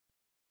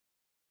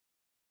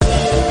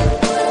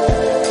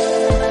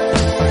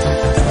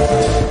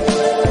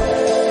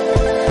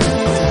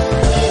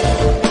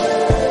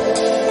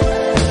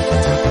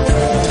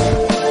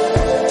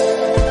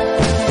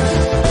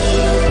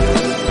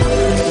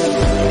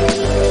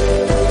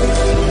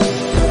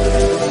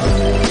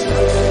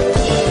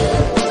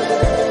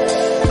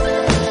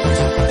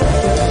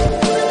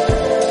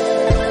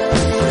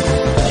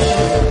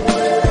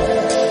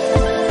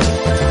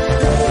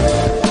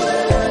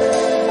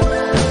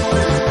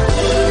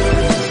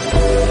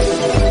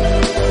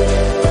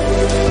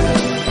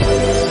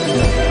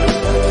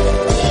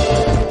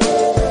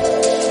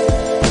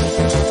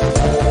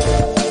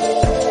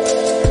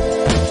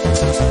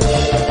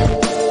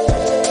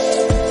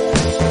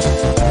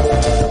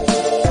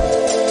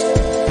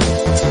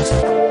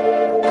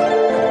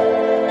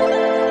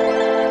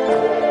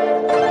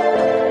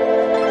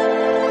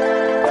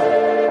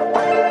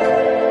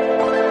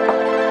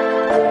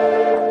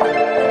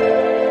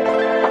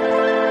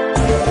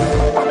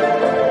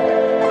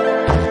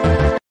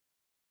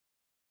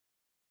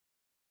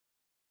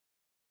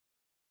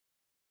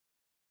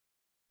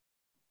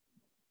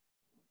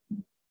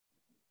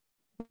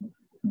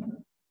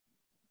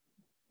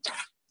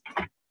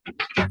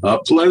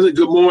Pleasant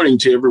good morning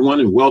to everyone,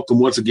 and welcome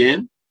once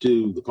again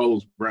to the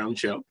Carlos Brown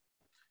Show.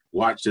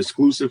 Watched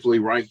exclusively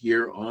right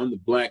here on the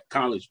Black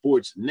College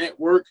Sports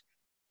Network.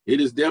 It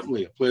is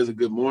definitely a pleasant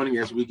good morning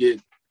as we get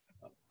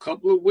a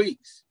couple of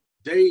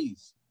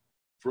days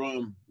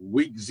from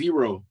week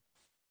 0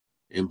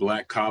 in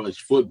Black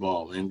college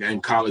football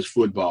and college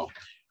football.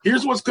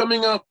 Here's what's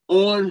coming up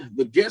on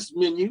the guest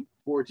menu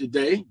for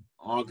today,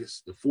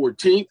 August the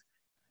 14th.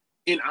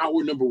 In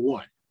hour number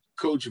 1,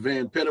 Coach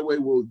Van Pettaway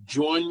will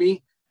join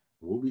me.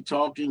 We'll be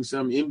talking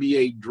some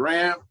NBA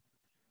draft,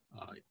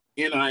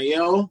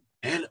 NIL,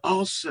 and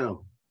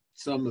also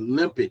some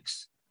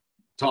Olympics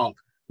talk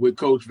with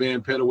Coach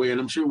Van Pettaway.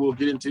 And I'm sure we'll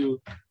get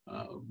into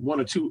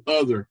one or two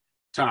other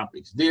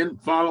topics. Then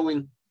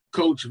following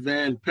Coach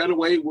Van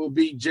Pettaway will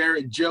be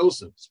Jared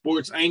Joseph,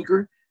 sports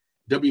anchor,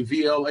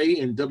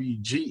 WVLA and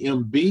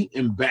WGMB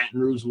in Baton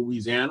Rouge,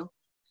 Louisiana.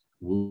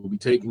 We'll be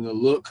taking a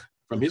look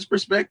from his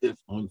perspective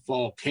on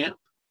fall camp.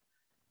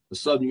 The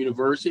Southern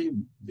University,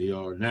 they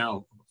are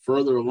now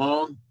further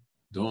along,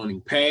 donning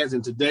pads,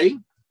 and today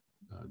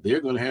they're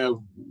going to have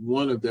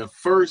one of their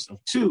first of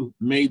 2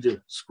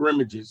 major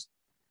scrimmages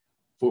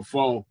for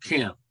fall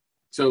camp.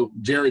 So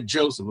Jared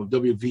Joseph of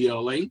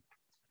WVLA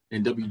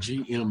and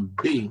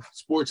WGMB,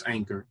 sports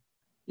anchor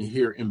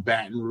here in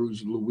Baton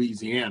Rouge,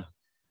 Louisiana.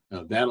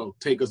 That'll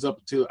take us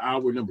up to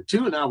hour number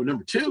 2. And hour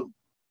number 2,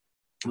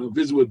 we'll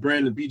visit with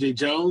Brandon B.J.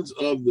 Jones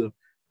of the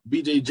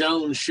B.J.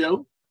 Jones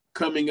Show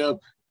coming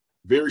up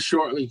very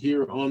shortly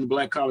here on the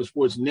Black College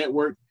Sports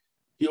Network.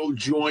 He'll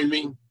join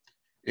me.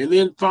 And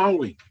then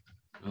following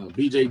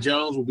B.J.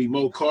 Jones will be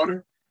Mo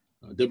Carter,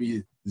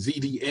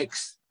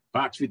 WZDX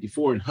Fox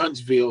 54 in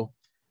Huntsville,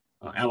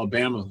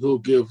 Alabama. He'll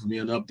give me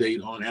an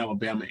update on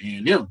Alabama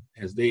A&M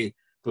as they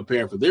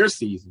prepare for their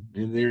season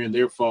and they're in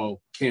their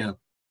fall camp.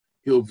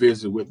 He'll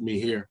visit with me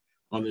here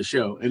on the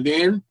show. And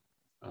then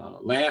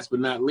last but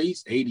not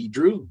least, A.D.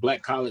 Drew,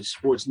 Black College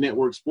Sports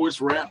Network Sports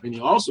Wrap. And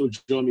he'll also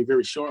join me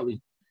very shortly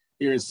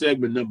here in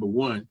segment number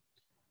 1.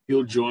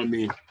 He'll join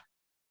me.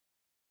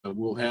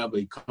 We'll have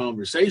a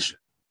conversation,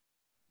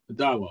 a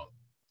dialogue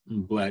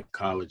in Black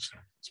College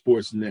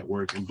Sports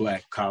Network and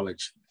Black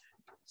College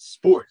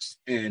Sports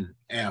and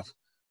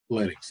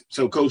Athletics.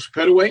 So Coach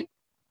Pettaway,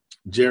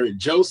 Jared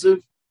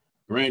Joseph,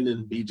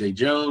 Brandon B.J.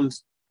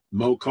 Jones,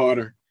 Mo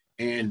Carter,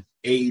 and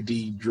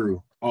A.D.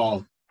 Drew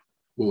all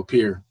will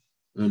appear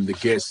on the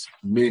guest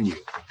menu.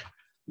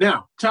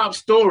 Now, top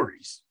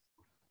stories,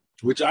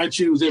 which I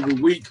choose every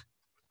week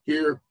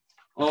here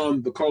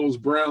on the Carlos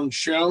Brown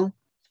Show.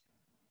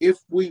 If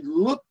we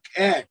look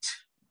at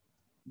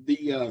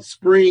the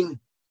spring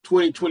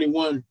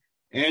 2021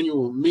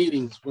 annual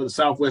meetings for the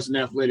Southwestern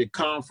Athletic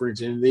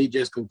Conference, and they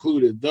just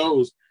concluded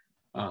those,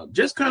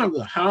 just kind of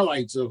the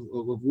highlights of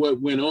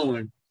what went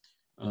on.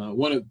 I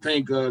want to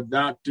thank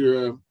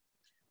Dr.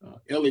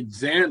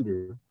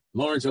 Alexander,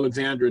 Lawrence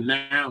Alexander.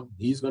 Now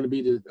he's going to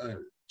be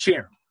the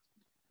chair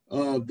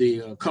of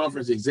the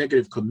conference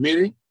executive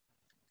committee.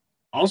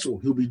 Also,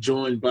 he'll be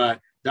joined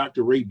by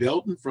Dr. Ray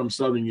Belton from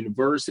Southern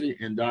University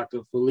and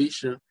Dr.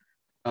 Felicia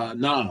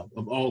Knob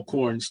of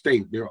Alcorn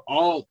State. They're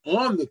all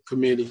on the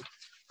committee,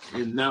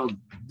 and now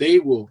they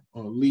will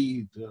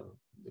lead the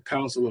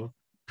Council of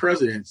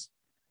Presidents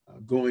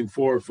going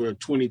forward for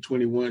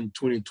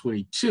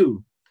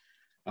 2021-2022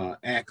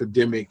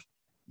 academic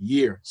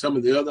year. Some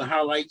of the other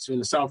highlights in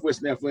the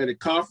Southwestern Athletic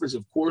Conference,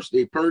 of course,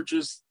 they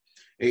purchased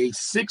a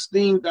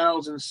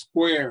 16,000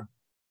 square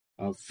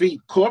feet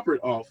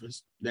corporate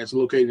office that's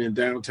located in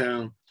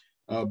downtown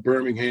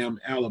Birmingham,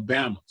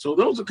 Alabama. So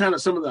those are kind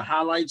of some of the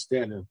highlights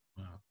that have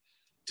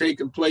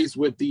taken place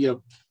with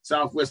the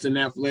Southwestern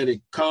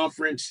Athletic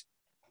Conference.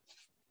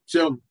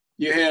 So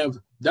you have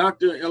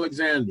Dr.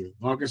 Alexander,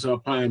 Arkansas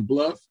Pine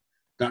Bluff,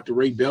 Dr.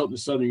 Ray Belton,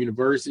 Southern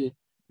University,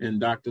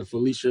 and Dr.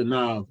 Felicia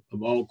Knob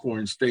of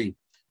Alcorn State,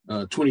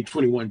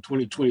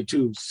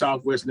 2021-2022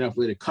 Southwestern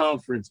Athletic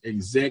Conference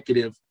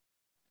Executive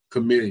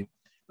Committee.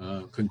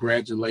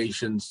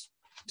 Congratulations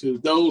to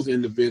those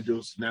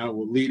individuals now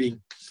we're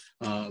leading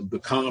the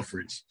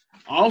conference.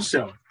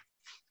 Also,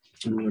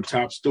 one of the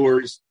top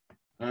stories,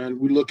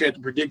 we look at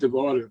the predictive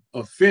order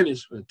of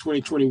finish for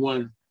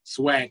 2021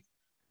 SWAC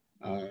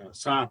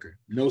soccer.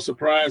 No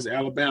surprise,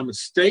 Alabama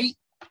State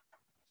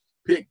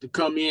picked to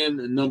come in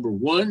at number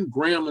 1,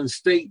 Grambling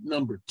State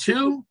number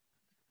 2,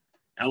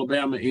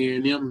 Alabama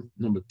A&M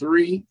number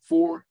 3,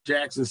 4,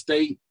 Jackson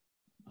State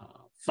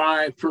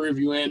 5, Prairie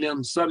View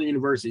A&M, Southern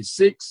University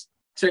 6,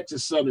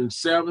 Texas Southern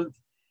 7th,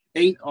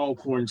 8,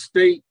 Alcorn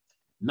State,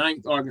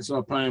 9th,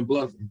 Arkansas Pine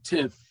Bluff, and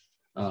 10th,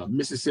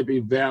 Mississippi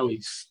Valley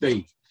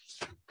State.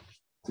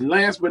 And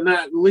last but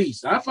not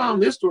least, I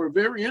found this story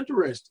very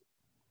interesting,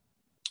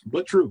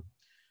 but true.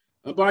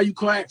 Bayou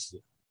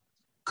Claxton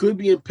could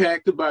be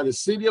impacted by the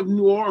city of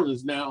New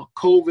Orleans now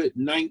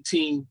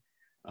COVID-19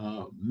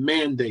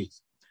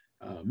 mandates.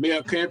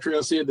 Mayor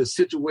Cantrell said the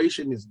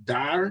situation is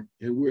dire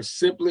and we're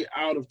simply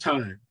out of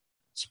time.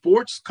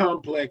 Sports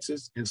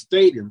complexes and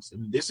stadiums,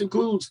 and this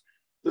includes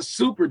the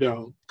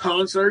Superdome,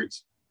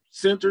 concerts,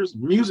 centers,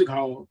 music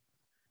halls,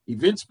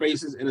 event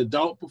spaces, and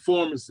adult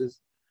performances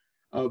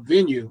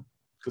venue,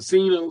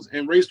 casinos,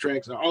 and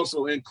racetracks are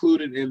also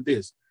included in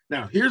this.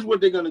 Now, here's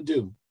what they're going to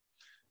do.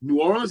 New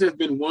Orleans has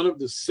been one of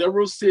the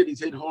several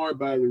cities hit hard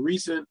by the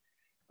recent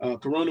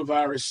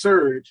coronavirus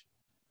surge,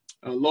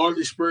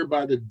 largely spurred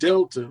by the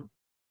Delta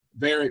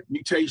variant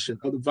mutation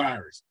of the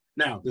virus.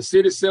 Now, the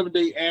city's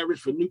 7-day average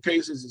for new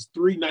cases is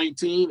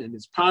 319, and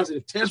its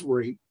positive test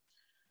rate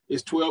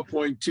is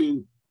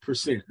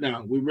 12.2%.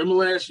 Now, we remember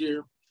last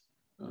year,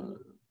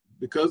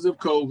 because of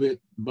COVID,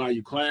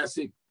 Bayou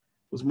Classic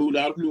was moved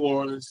out of New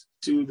Orleans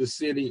to the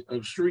city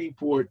of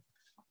Shreveport,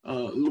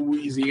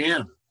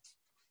 Louisiana.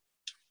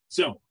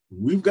 So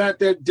we've got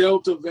that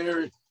Delta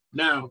variant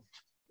now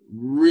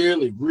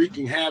really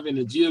wreaking havoc in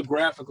the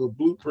geographical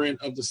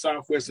blueprint of the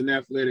Southwestern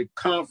Athletic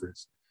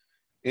Conference.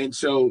 And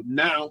so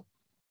now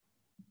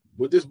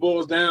what this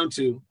boils down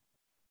to,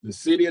 the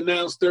city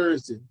announced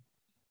Thursday,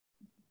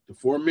 the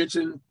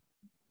aforementioned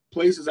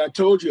places I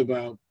told you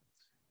about,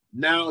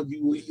 now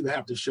you will either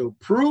have to show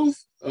proof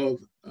of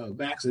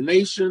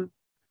vaccination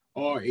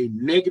or a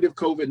negative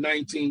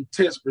COVID-19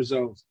 test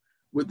results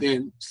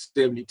within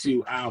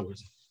 72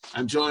 hours.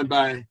 I'm joined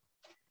by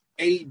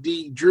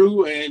A.D.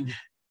 Drew, and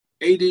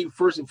A.D.,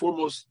 first and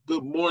foremost,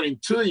 good morning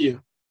to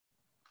you.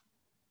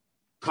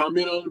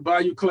 Comment on the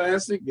Bayou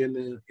Classic and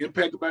the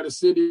impact by the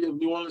city of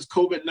New Orleans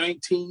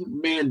COVID-19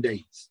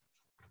 mandates.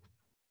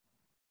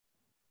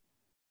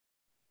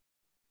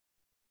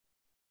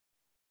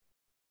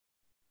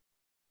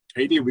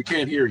 A.D., we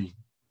can't hear you.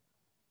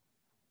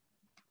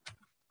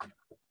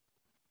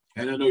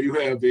 And I know you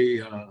have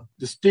a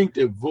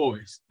distinctive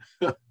voice.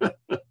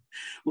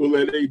 We'll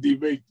let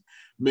A.D.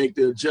 make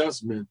the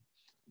adjustment.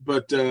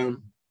 But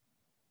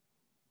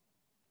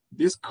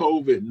this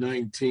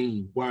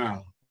COVID-19,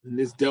 wow, and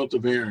this Delta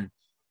variant.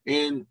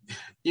 And,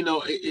 you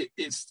know,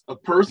 it's a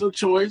personal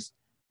choice.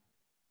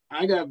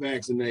 I got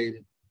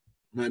vaccinated,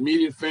 my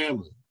immediate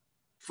family,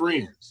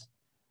 friends.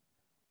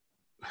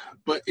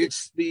 But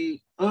it's the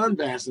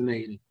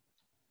unvaccinated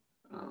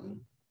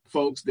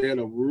folks that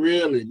are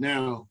really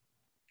now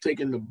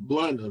taking the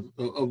blunt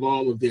of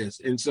all of this.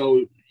 And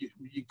so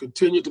you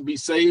continue to be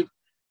safe,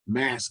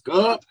 mask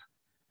up.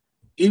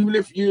 Even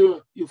if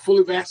you're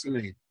fully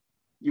vaccinated,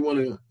 you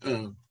want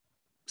to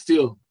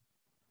still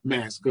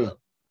mask up.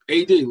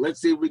 A.D.,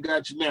 let's see if we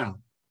got you now.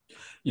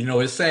 You know,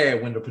 it's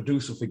sad when the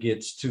producer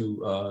forgets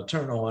to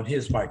turn on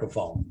his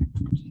microphone.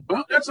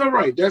 Well, that's all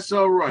right. That's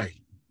all right.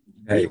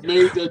 Hey. We've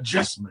made the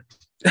adjustment.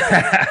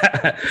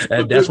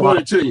 And that's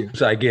why to you,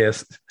 I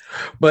guess.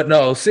 But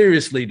no,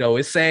 seriously, though,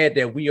 it's sad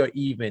that we are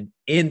even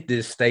in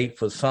this state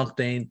for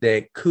something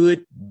that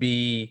could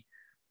be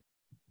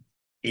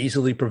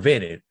easily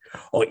prevented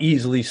or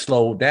easily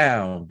slowed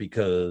down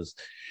because,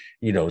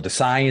 you know, the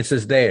science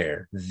is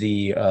there.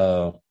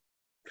 The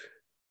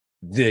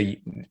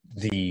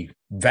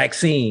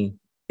vaccine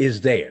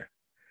is there.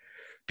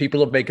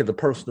 People are making the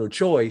personal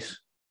choice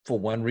for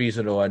one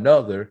reason or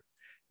another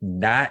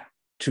not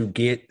to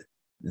get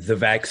the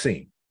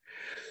vaccine.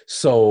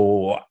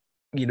 So,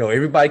 you know,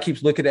 everybody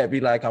keeps looking at me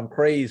like I'm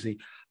crazy.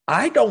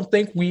 I don't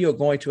think we are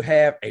going to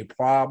have a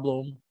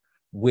problem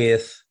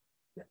with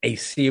a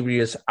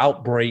serious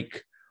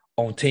outbreak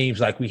on teams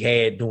like we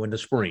had during the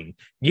spring.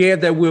 Yeah,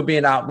 there will be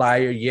an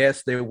outlier.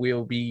 Yes, there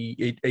will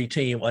be a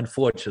team,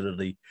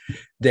 unfortunately,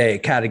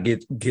 that kind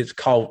of gets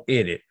caught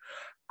in it.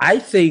 I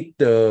think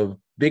the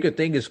bigger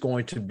thing is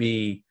going to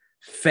be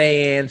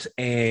fans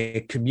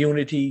and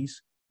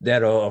communities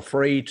that are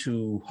afraid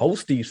to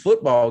host these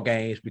football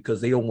games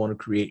because they don't want to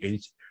create a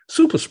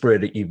super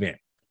spreader event.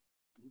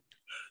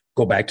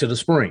 Go back to the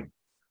spring.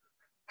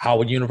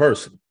 Howard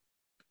University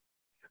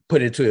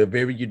put into a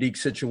very unique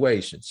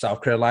situation.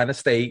 South Carolina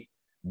State,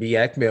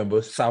 BAC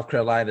member, South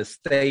Carolina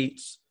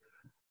State's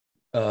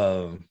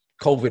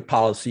COVID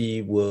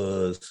policy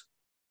was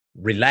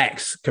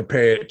relaxed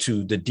compared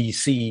to the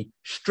DC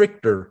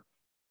stricter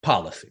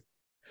policy.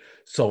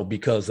 So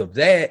because of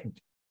that,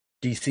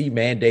 DC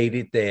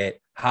mandated that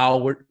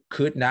Howard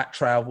could not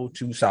travel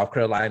to South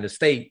Carolina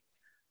State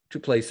to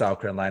play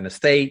South Carolina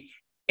State,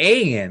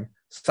 and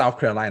South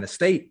Carolina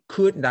State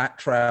could not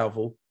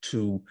travel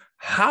to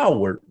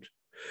Howard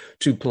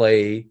to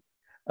play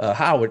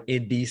Howard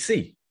in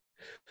DC.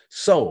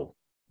 So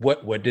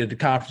what did the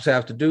conference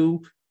have to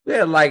do?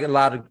 Yeah, like a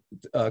lot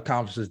of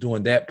conferences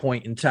during that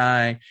point in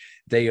time,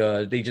 they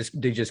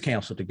just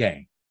canceled the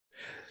game.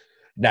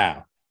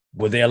 Now,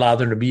 would they allow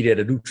them to meet at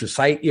a neutral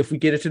site if we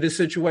get into this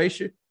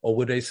situation? Or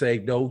would they say,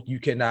 no, you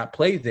cannot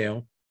play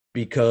them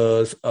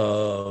because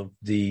of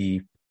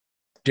the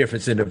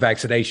difference in the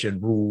vaccination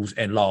rules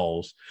and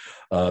laws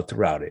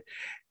throughout it?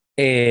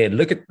 And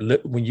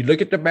when you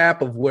look at the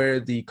map of where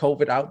the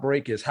COVID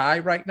outbreak is high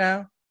right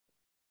now,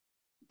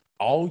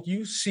 all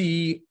you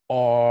see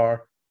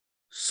are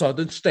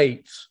southern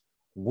states,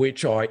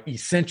 which are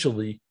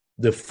essentially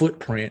the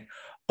footprint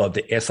of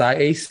the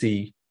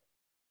SIAC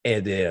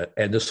and the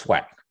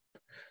SWAC.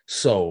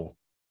 So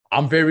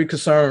I'm very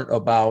concerned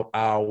about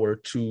the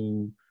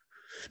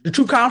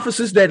two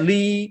conferences that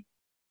lead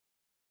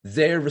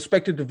their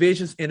respective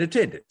divisions in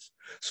attendance.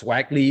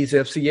 SWAC leads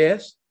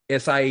FCS,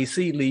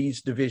 SIAC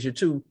leads Division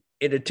II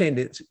in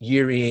attendance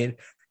year in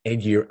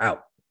and year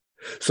out.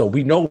 So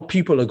we know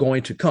people are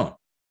going to come.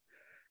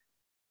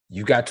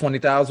 You got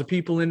 20,000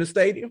 people in the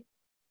stadium.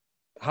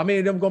 How many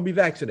of them are going to be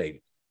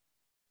vaccinated?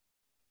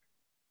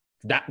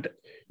 Not,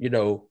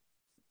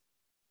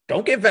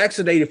 don't get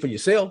vaccinated for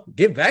yourself.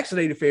 Get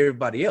vaccinated for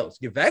everybody else.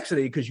 Get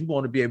vaccinated because you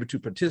want to be able to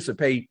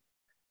participate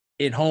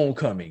in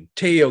homecoming,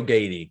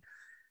 tailgating,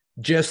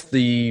 just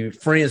the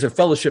friends and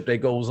fellowship that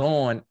goes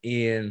on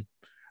in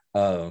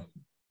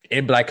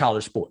Black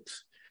college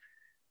sports.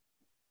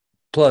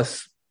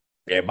 Plus,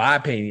 in my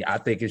opinion, I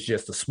think it's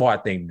just a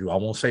smart thing to do. I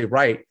won't say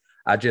right.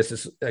 I guess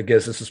it's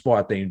a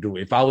smart thing to do.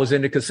 If I was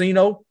in the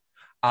casino,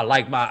 I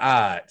like my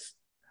odds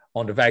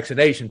on the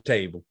vaccination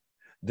table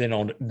than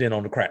on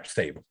the craps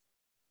table.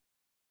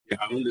 Yeah,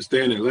 I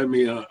understand it. Let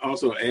me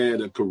also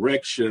add a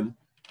correction.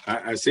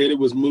 I said it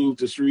was moved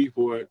to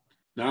Shreveport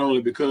not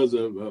only because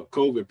of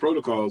COVID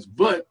protocols,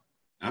 but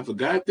I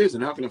forgot this,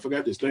 and how can I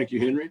forget this? Thank you,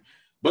 Henry.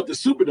 But the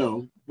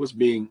Superdome was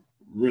being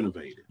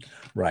renovated.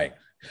 Right.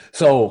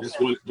 So just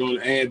going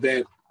to add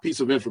that piece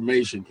of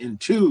information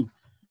into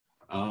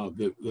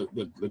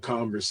the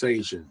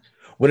conversation.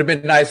 Would have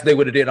been nice if they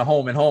would have did a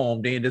home and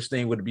home. Then this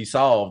thing would be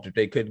solved if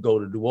they couldn't go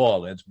to New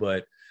Orleans.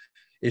 But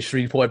is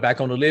Shreveport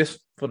back on the list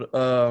for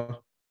the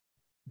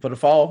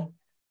fall?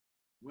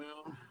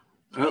 Well,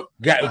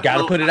 got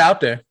to put it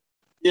out there.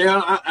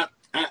 Yeah,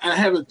 I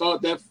haven't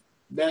thought that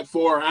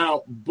far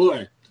out,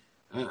 but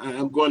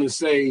I'm going to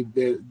say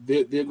that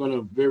they're going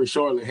to very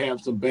shortly have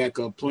some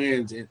backup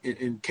plans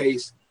in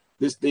case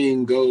this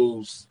thing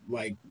goes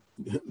like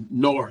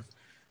north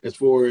as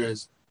far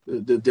as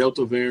the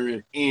Delta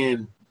variant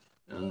and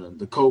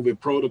the COVID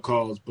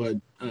protocols. But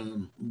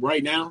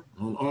right now,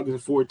 on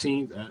August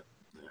 14th,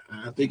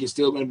 I think it's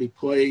still going to be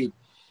played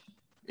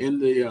in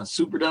the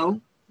Superdome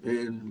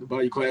and the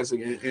Bayou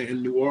Classic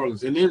in New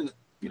Orleans. And then,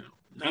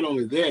 not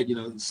only that,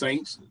 the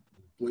Saints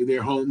play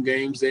their home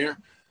games there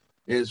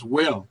as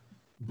well.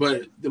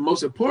 But the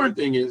most important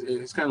thing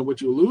is kind of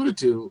what you alluded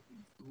to.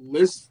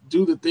 Let's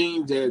do the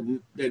things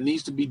that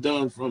needs to be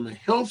done from a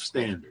health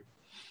standard.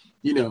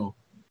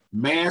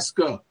 Mask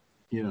up.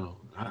 A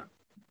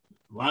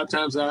lot of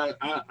times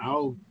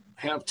I'll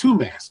have 2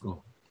 masks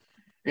on.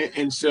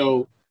 And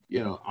so,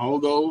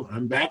 although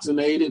I'm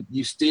vaccinated,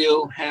 you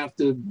still have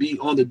to be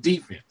on the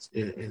defense.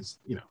 As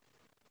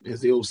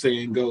the old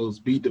saying goes,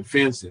 be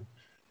defensive.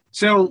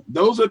 So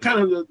those are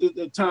kind of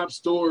the top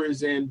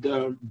stories, and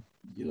the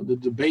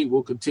debate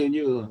will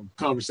continue, a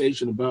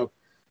conversation about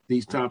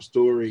these top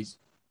stories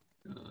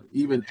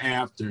even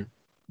after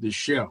the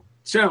show.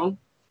 So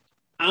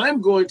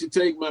I'm going to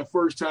take my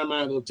first time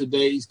out of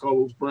today's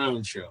Carlos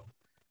Brown show.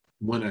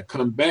 When I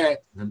come back,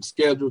 I'm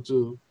scheduled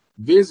to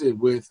visit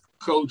with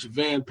Coach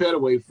Van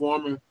Pettaway,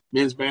 former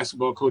men's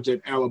basketball coach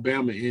at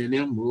Alabama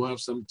A&M. We'll have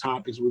some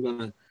topics we're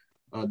going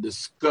to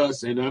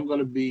discuss, and I'm going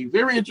to be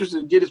very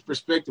interested to get his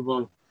perspective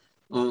on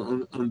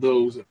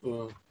those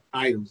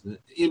items. The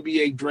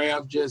NBA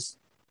draft just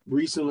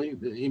recently,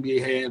 the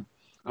NBA had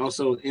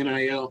also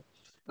NIL,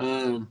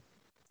 and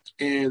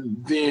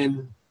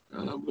then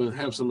I'm going to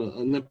have some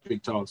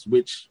Olympic talks,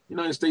 which the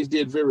United States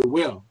did very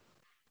well,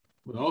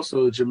 but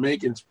also the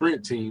Jamaican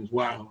sprint teams.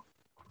 Wow,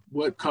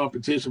 what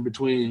competition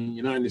between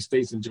United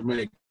States and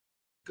Jamaica.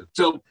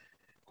 So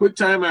quick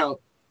timeout.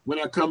 When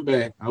I come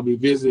back, I'll be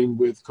visiting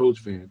with Coach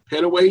Van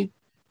Pettaway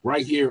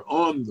right here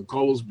on the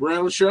Carlos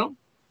Brown Show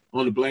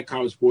on the Black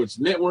College Sports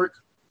Network.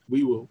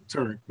 We will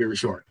return very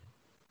shortly.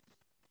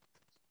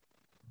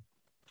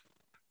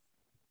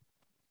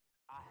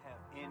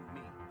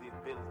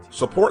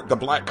 Support the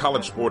Black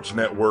College Sports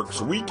Network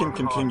so we can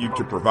continue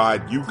to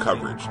provide you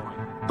coverage.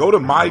 Go to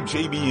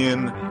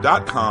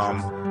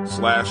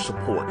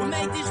myjbn.com/support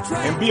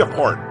and be a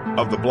part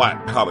of the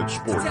Black College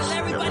Sports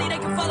Network.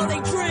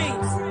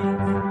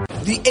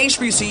 The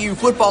HBCU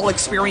football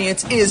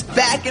experience is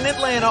back in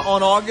Atlanta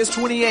on August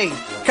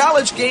 28th.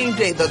 College Game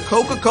Day, the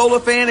Coca-Cola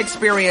Fan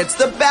Experience,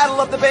 the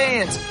Battle of the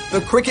Bands,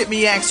 the Cricket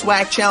MEAC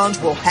Swag Challenge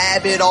will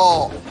have it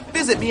all.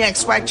 Visit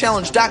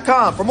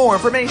MEACSwagChallenge.com for more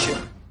information.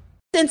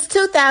 Since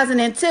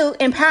 2002,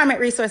 Empowerment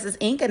Resources,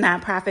 Inc., a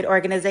nonprofit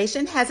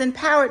organization, has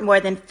empowered more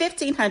than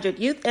 1,500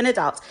 youth and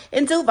adults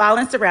in Duval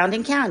and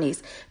surrounding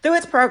counties. Through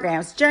its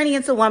programs, Journey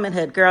into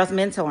Womanhood, Girls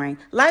Mentoring,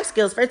 Life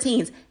Skills for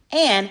Teens,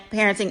 and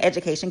parenting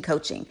education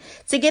coaching.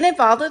 To get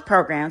involved with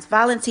programs,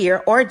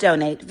 volunteer, or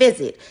donate,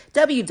 visit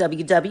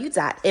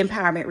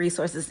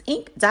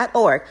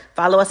www.empowermentresourcesinc.org.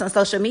 Follow us on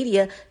social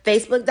media,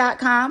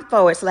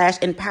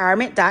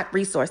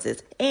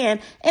 facebook.com/empowerment.resources and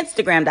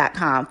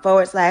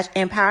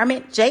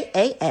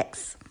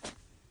instagram.com/empowermentJAX.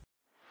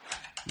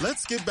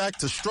 Let's get back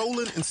to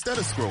strolling instead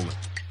of scrolling.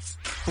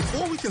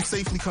 Before we can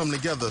safely come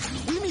together,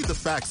 we need the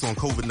facts on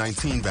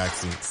COVID-19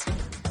 vaccines.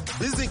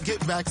 Visit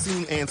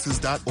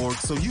GetVaccineAnswers.org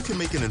so you can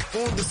make an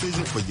informed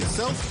decision for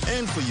yourself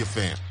and for your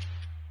fam.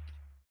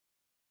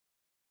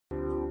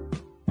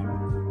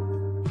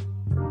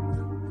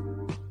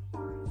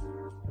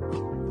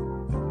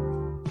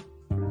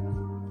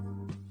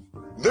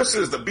 This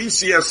is the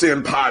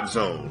BCSN Pod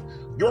Zone,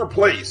 your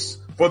place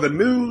for the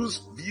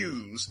news,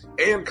 views,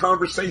 and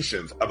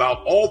conversations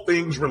about all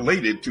things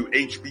related to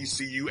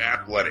HBCU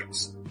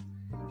athletics.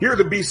 Hear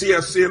the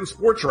BCSN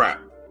Sports Wrap,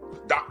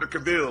 Dr.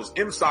 Cavill's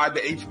Inside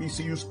the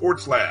HBCU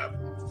Sports Lab,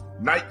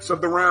 Knights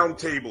of the Round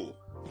Table,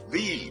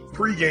 the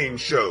pregame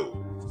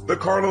show, the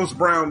Carlos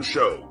Brown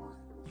Show,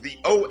 the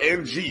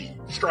ONG,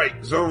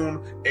 Strike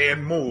Zone,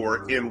 and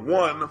more in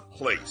one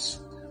place.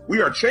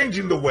 We are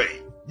changing the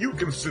way you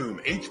consume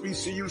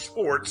HBCU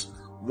sports,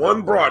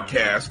 one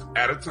broadcast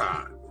at a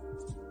time.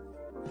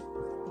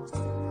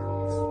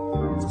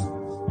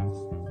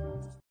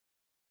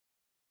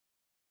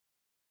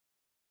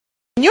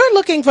 You're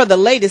looking for the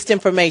latest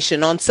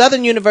information on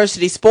Southern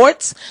University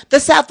sports, the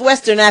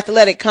Southwestern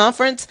Athletic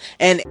Conference,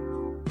 and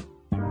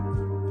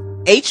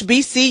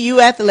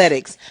HBCU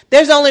athletics.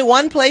 There's only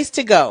one place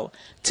to go.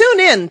 Tune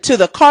in to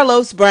the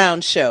Carlos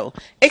Brown Show,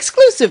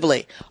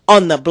 exclusively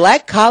on the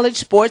Black College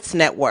Sports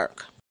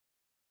Network.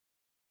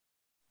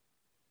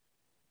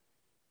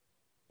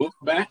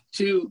 Welcome back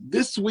to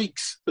this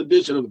week's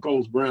edition of the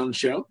Carlos Brown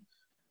Show.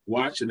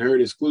 Watch and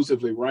heard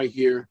exclusively right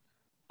here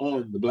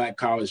on the Black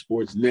College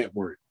Sports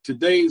Network.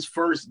 Today's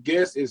first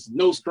guest is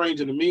no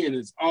stranger to me, and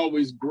it's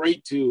always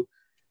great to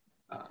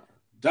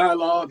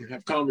dialogue and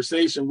have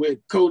conversation with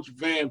Coach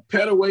Van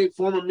Pettaway,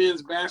 former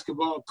men's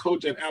basketball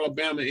coach at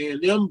Alabama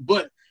A&M,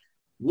 but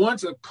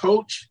once a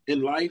coach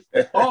in life,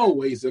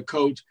 always a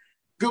coach.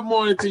 Good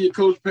morning to you,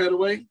 Coach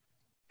Pettaway.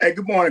 Hey,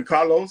 good morning,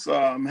 Carlos.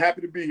 I'm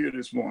happy to be here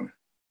this morning.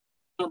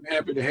 I'm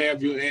happy to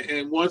have you.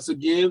 And once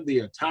again, the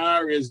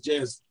attire is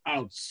just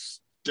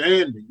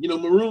outstanding. You know,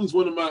 maroon's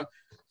one of my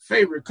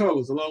favorite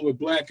colors, along with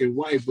black and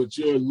white, but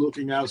you're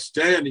looking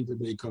outstanding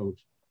today,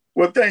 Coach.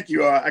 Well, thank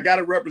you. I got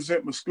to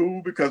represent my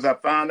school because I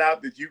found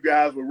out that you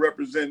guys were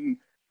representing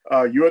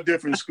your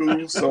different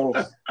schools. So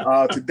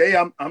today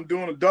I'm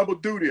doing a double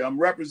duty. I'm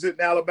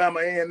representing Alabama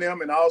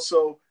A&M, and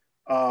also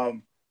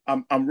I'm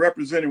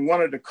representing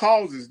one of the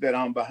causes that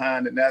I'm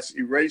behind, and that's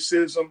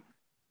racism.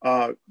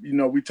 You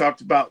know, we talked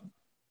about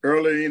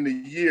earlier in the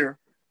year,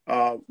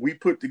 we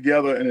put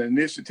together an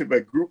initiative,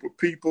 a group of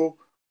people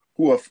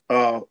who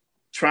are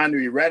trying to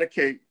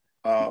eradicate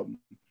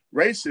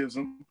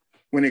racism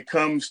when it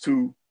comes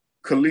to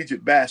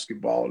collegiate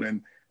basketball.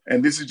 And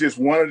this is just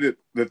one of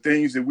the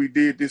things that we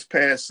did this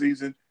past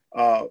season.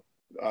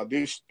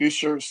 This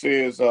shirt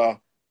says,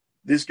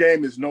 this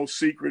game is no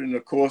secret. And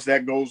of course,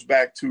 that goes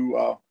back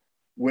to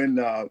when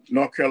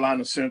North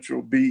Carolina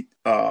Central beat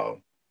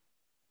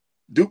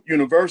Duke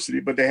University,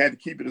 but they had to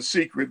keep it a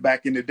secret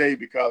back in the day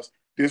because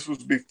this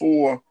was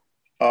before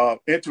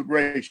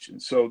integration.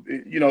 So,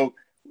 you know,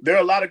 there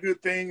are a lot of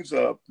good things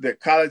that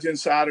College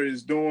Insider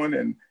is doing,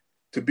 and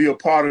to be a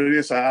part of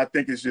this, I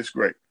think it's just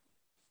great.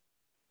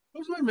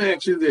 Let me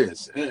ask you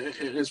this.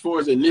 As far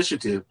as the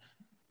initiative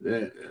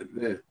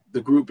that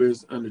the group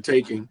is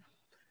undertaking,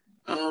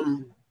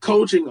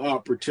 coaching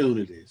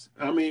opportunities.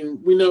 I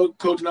mean, we know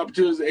coaching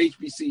opportunities at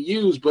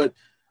HBCUs, but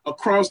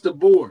across the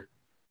board,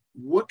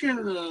 what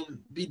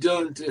can be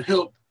done to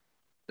help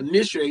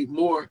initiate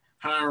more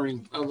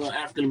hiring of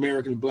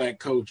African-American and Black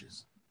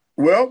coaches?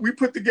 Well, we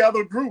put together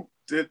a group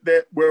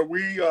that where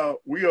we are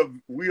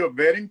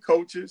vetting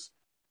coaches,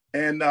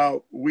 and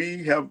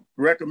we have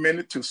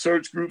recommended to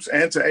search groups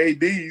and to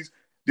ADs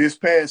this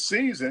past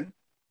season.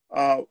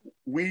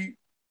 We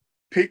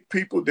picked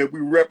people that we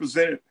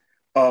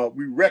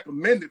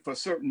recommended for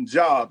certain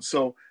jobs.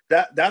 So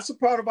that's a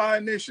part of our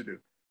initiative,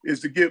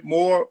 is to get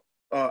more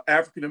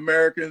African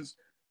Americans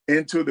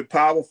into the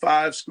Power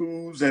 5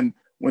 schools, and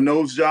when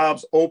those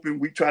jobs open,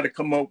 we try to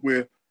come up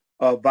with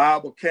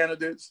viable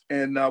candidates,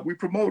 and we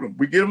promote them.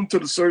 We give them to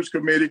the search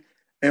committee,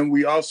 and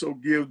we also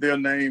give their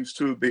names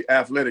to the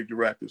athletic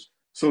directors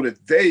so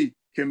that they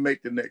can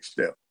make the next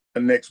step,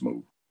 the next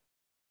move.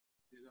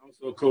 And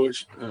also,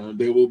 Coach,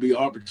 there will be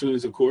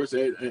opportunities, of course,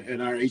 at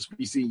our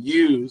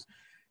HBCUs,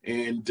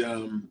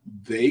 and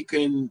they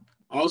can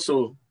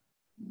also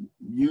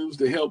use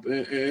the help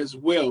as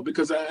well,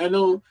 because I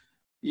know,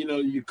 you know,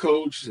 you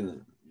coach,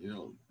 you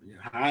know,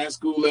 high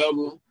school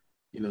level,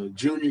 you know,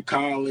 junior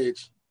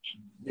college,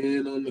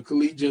 and on the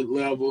collegiate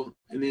level,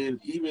 and then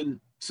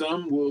even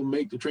some will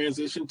make the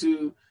transition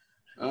to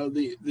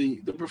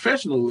the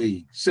professional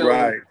league. So,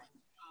 right.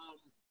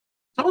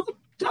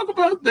 Talk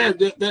about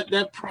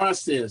that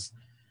process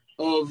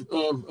of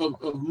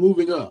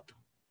moving up.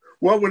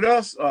 Well, with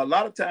us, a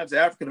lot of times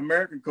African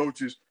American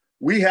coaches,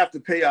 we have to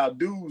pay our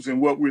dues, and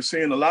what we're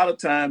seeing a lot of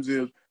times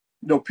is,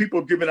 you know,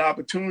 people giving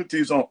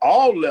opportunities on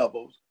all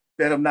levels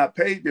that have not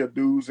paid their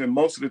dues, and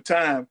most of the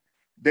time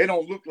they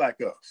don't look like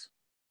us.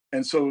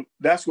 And so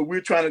that's what we're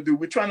trying to do.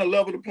 We're trying to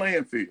level the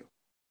playing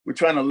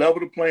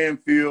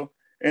field.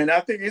 And I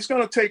think it's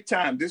going to take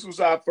time. This was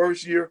our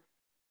first year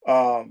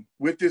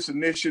with this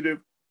initiative.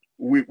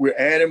 We're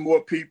adding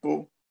more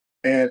people.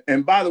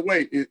 And by the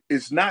way,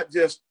 it's not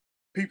just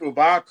people of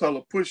our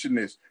color pushing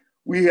this.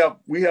 We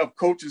have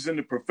coaches in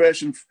the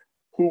profession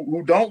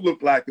who don't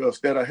look like us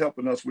that are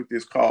helping us with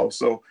this cause.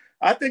 So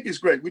I think it's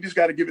great. We just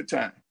got to give it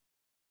time.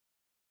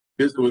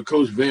 Visiting with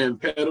Coach Van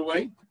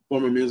Pettaway,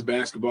 former men's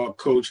basketball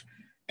coach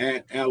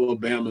at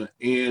Alabama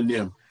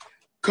A&M.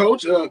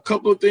 Coach, a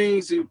couple of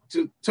things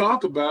to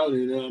talk about,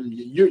 and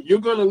you're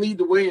going to lead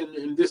the way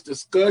in this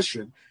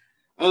discussion.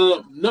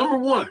 Number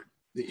one,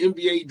 the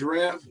NBA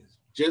draft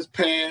just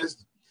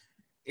passed,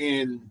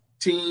 and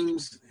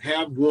teams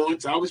have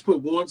wants. I always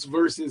put wants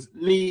versus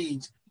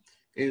needs,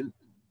 and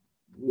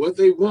what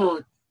they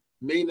want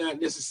may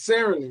not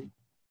necessarily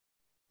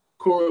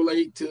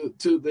correlate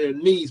to their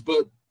needs.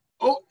 But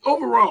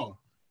overall,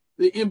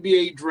 the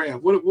NBA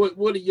draft,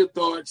 what are your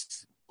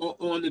thoughts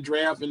on the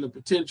draft and the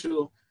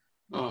potential?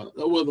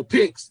 The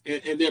picks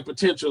and their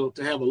potential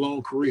to have a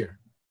long career?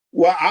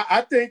 Well,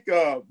 I think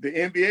the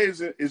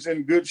NBA is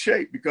in good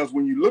shape, because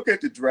when you look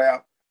at the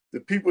draft, the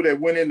people that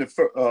went in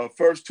the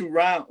first two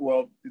rounds,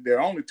 well, there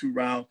are only two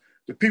rounds,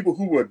 the people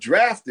who were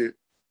drafted,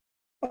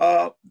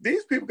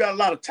 these people got a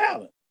lot of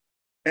talent.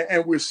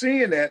 And we're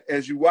seeing that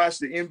as you watch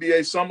the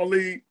NBA Summer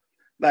League,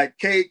 like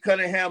Cade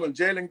Cunningham and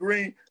Jalen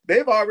Green,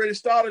 they've already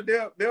started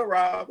their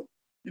rival.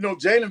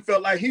 Jalen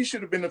felt like he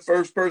should have been the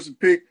first person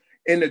picked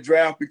in the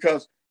draft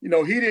because he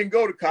didn't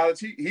go to college.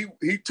 He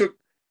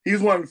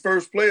was one of the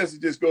first players to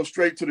just go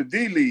straight to the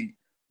D League.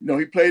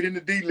 He played in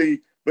the D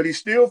League, but he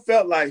still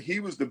felt like he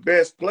was the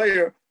best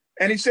player,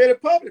 and he said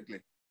it publicly.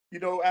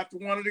 After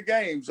one of the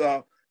games.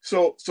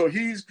 So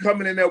he's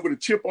coming in there with a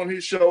chip on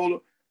his shoulder.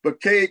 But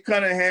Cade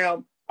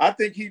Cunningham, I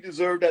think he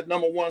deserved that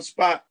number one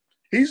spot.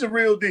 He's a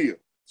real deal.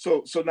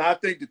 So now I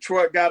think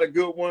Detroit got a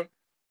good one.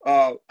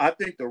 I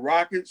think the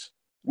Rockets,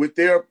 with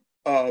their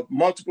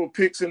multiple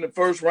picks in the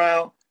first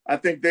round, I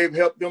think they've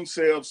helped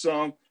themselves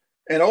some.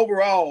 And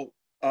overall,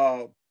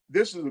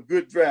 this is a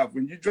good draft.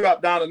 When you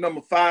drop down to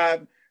number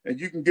 5 and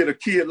you can get a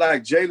kid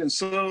like Jalen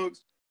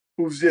Suggs,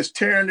 who's just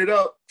tearing it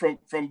up from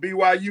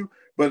BYU.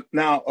 But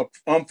now,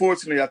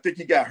 unfortunately, I think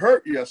he got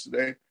hurt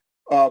yesterday,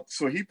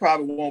 so he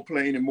probably won't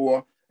play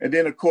anymore. And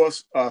then, of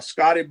course,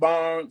 Scotty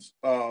Barnes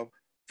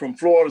from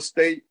Florida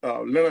State,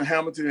 Leonard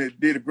Hamilton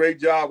did a great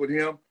job with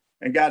him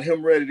and got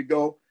him ready to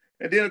go.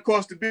 And then, of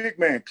course, the big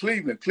man,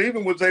 Cleveland.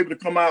 Cleveland was able to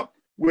come out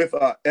with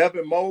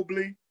Evan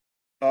Mobley.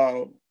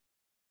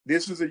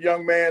 This is a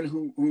young man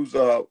who's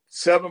a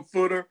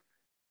 7-footer.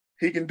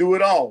 He can do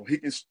it all. He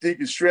can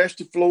stretch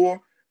the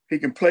floor. He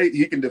can play.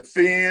 He can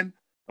defend.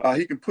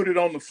 He can put it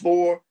on the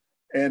floor.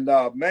 And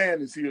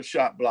man, is he a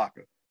shot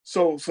blocker.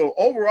 So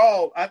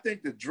overall, I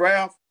think the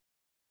draft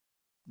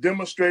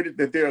demonstrated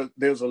that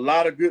there's a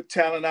lot of good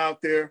talent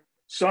out there.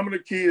 Some of the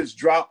kids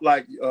dropped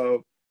like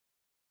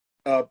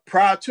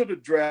prior to the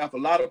draft. A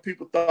lot of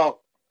people thought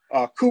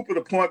Cooper,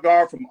 the point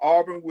guard from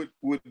Auburn,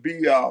 would be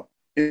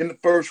in the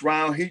first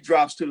round. He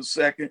drops to the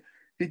second.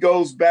 He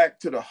goes back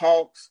to the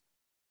Hawks.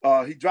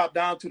 He dropped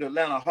down to the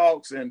Atlanta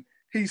Hawks, and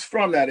he's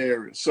from that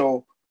area.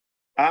 So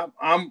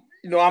I'm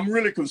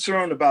really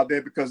concerned about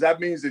that, because that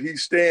means that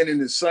he's staying in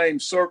the same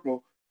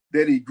circle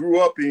that he grew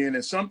up in,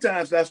 and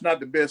sometimes that's not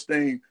the best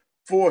thing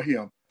for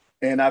him.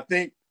 And I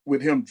think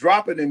with him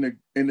dropping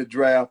in the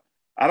draft,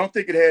 I don't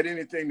think it had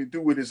anything to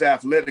do with his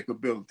athletic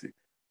ability.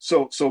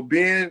 So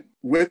being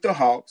with the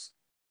Hawks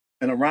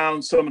and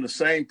around some of the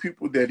same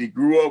people that he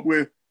grew up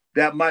with,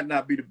 that might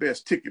not be the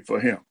best ticket for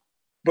him.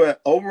 But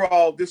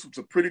overall, this was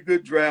a pretty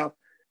good draft,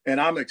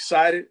 and I'm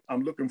excited.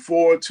 I'm looking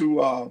forward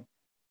to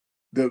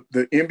the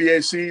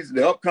NBA season,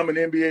 the upcoming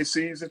NBA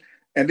season.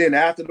 And then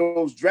after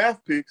those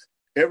draft picks,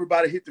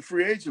 everybody hit the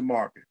free agent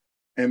market.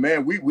 And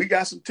man, we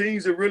got some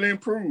teams that really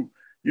improved.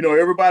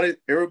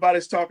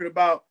 Everybody's talking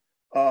about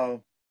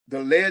the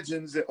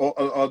legends,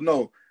 or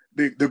no,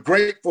 the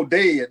Grateful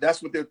Dead.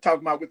 That's what they're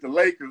talking about with the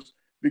Lakers,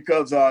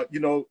 because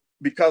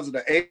because of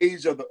the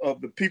age of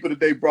the people that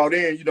they brought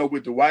in,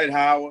 with Dwight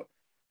Howard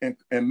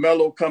and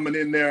Melo coming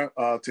in there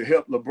to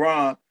help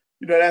LeBron.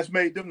 That's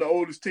made them the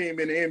oldest team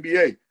in the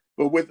NBA.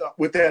 But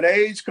with that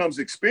age comes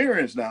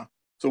experience now.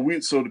 So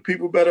the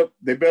people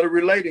better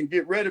relate and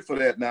get ready for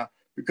that now,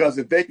 because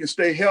if they can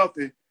stay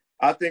healthy,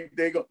 I think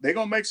they're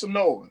gonna make some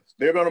noise.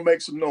 They're gonna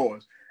make some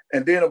noise.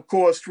 And then of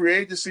course, free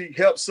agency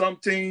helps some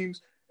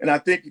teams, and I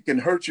think it can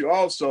hurt you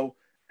also.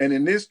 And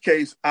in this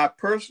case, I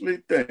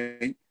personally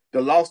think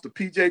the loss to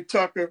PJ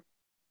Tucker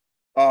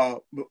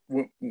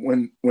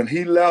when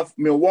he left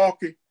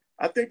Milwaukee,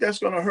 I think that's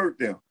gonna hurt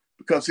them,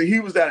 because he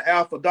was that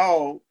alpha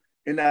dog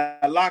in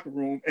that locker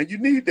room, and you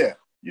need that.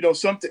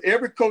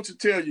 Every coach will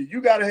tell you,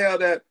 you got to have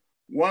that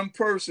one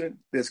person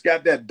that's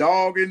got that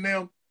dog in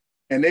them,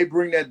 and they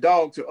bring that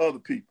dog to other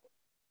people.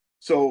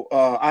 So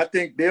I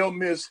think they'll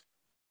miss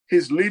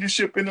his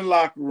leadership in the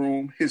locker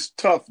room, his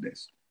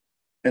toughness,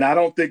 and I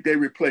don't think they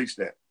replace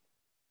that.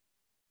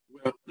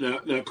 Well,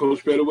 now,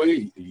 Coach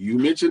Pettaway, you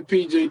mentioned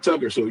PJ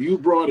Tucker, so you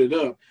brought it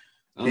up.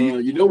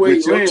 You know where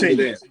he landed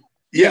at.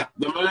 Yeah,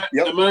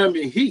 the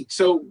Miami Heat.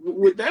 So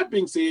with that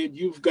being said,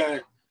 you've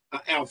got an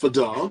alpha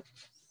dog.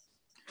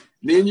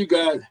 Then you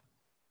got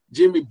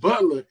Jimmy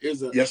Butler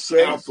is an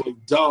alpha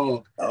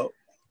dog. Oh.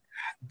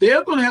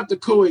 They're going to have to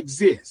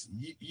coexist.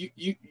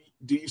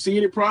 Do you see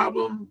any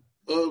problem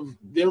of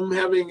them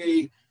having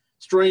a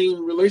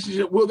strained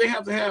relationship? Will they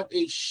have to have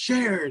a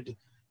shared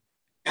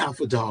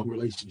alpha dog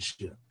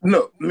relationship?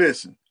 No,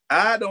 listen,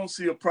 I don't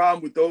see a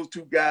problem with those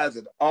two guys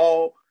at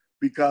all,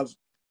 because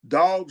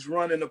dogs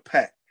run in a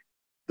pack.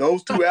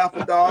 Those two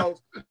alpha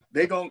dogs,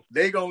 they gonna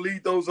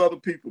lead those other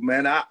people,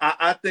 man.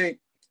 I think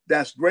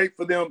that's great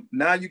for them.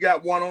 Now you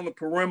got one on the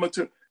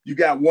perimeter, you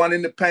got one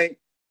in the paint.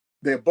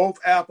 They're both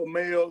alpha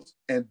males,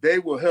 and they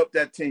will help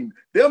that team.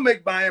 They'll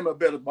make Miami a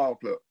better ball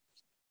club.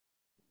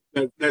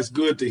 That's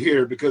good to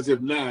hear, because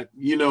if not,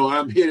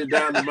 I'm headed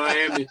down to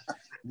Miami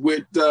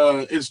with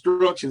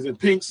instructions and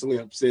pink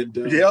slips. And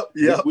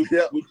we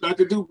try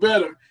to do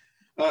better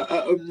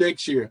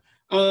next year.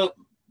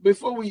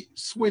 Before we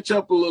switch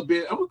up a little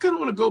bit, I kind of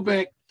want to go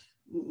back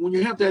when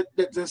you have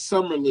that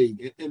summer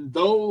league, and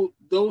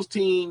those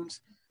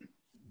teams,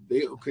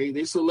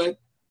 they select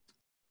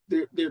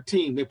their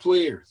team, their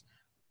players.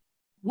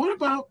 What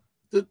about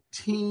the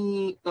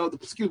team?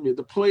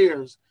 The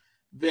players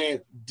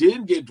that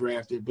didn't get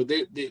drafted, but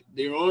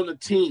they're on the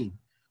team.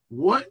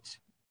 What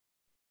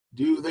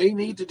do they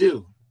need to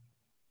do?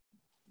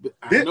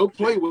 I know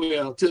play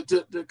well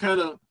to kind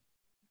of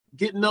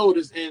get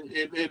noticed and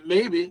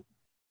maybe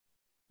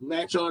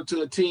latch on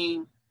to a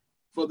team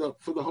for the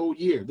whole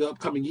year, the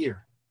upcoming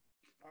year.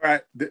 All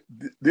right,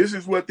 this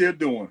is what they're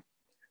doing.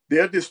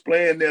 They're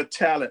displaying their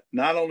talent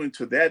not only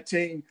to that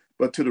team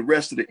but to the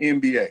rest of the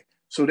NBA.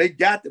 So they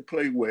got to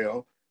play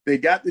well. They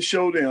got to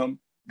show them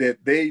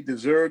that they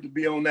deserve to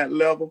be on that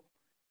level.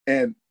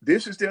 And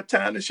this is their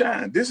time to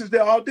shine. This is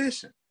their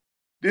audition.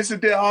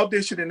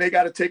 And they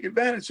got to take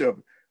advantage of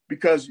it,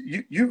 because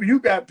you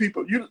got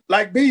people you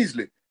like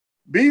Beasley.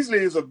 Beasley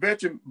is a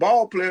veteran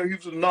ball player. He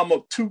was the number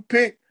 2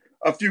 pick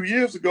a few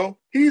years ago.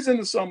 He's in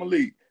the summer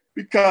league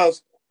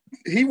because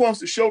he wants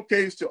to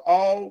showcase to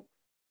all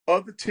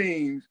other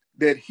teams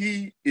that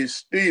he is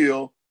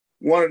still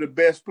one of the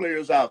best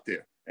players out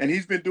there. And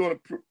he's been doing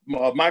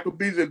Michael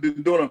Beasley has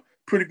been doing a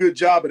pretty good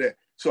job of that.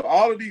 So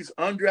all of these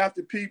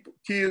undrafted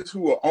kids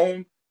who are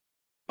on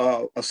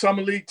a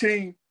summer league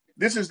team,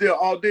 this is their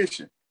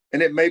audition,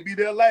 and it may be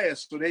their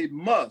last. So they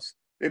must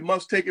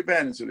take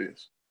advantage of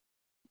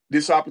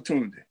this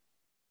opportunity.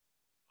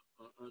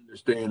 I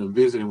understand. I'm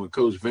visiting with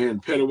Coach Van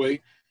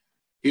Pettaway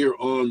here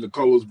on the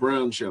Carlos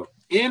Brown Show.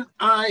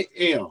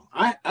 NIL.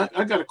 I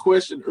got a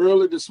question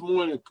earlier this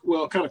morning.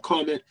 Well, kind of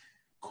comment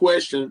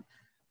question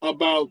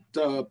about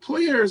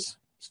players,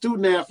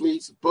 student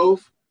athletes,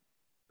 both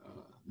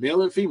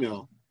male and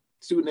female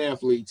student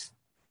athletes,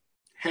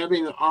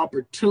 having an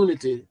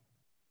opportunity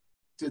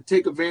to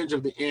take advantage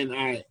of the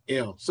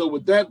NIL. So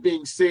with that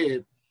being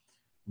said,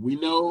 we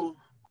know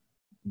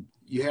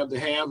you have the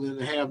haves and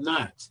the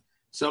have-nots.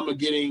 Some are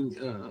getting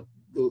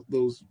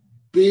those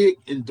big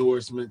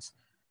endorsements,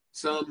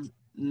 some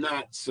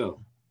not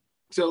so.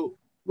 So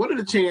what are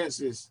the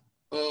chances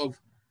of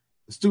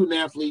the student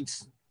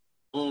athletes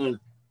on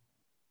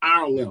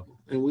our level?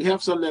 And we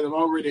have some that have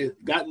already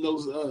gotten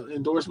those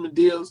endorsement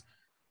deals,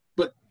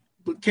 but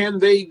can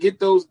they get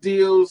those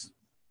deals,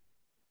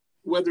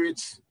 whether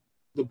it's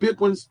the big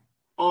ones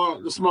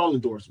or the small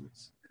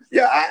endorsements?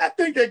 Yeah, I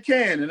think they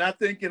can. And I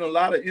think in a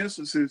lot of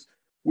instances,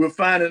 we're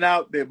finding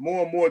out that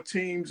more and more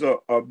teams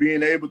are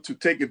being able to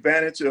take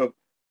advantage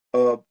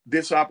of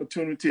this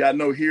opportunity. I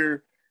know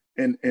here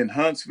in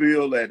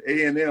Huntsville at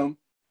A&M,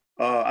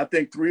 I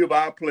think 3 of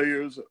our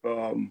players,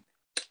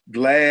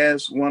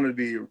 Glass, one of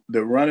the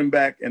running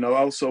back, and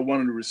also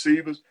one of the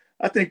receivers,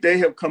 I think they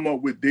have come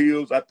up with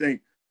deals. I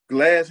think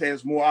Glass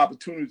has more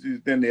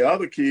opportunities than the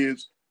other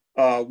kids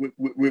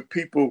with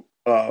people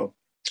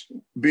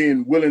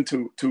being willing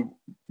to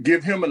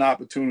give him an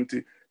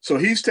opportunity. So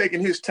he's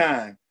taking his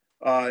time.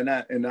 And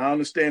I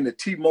understand that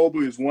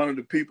T-Mobile is one of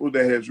the people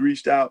that has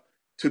reached out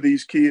to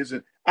these kids.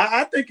 And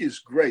I think it's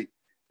great.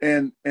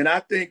 And I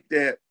think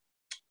that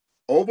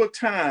over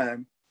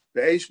time,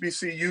 the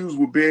HBCUs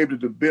will be able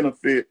to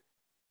benefit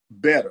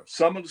better.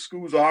 Some of the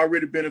schools are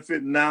already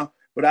benefiting now,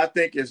 but I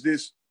think as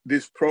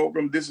this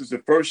program, this is the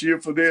first year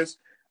for this,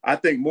 I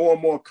think more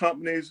and more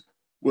companies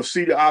will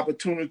see the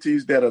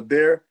opportunities that are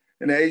there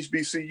in the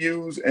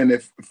HBCUs. And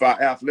if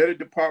our athletic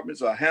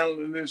departments are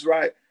handling this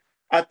right,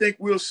 I think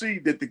we'll see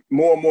that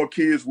more and more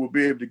kids will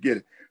be able to get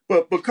it.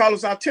 But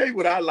Carlos, I'll tell you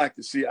what I'd like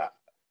to see.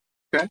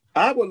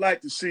 I would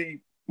like to see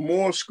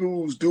more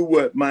schools do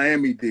what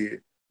Miami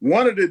did.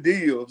 One of the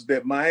deals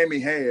that Miami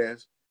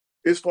has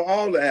is for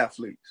all the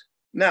athletes.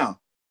 Now,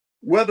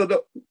 whether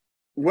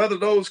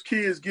those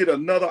kids get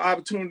another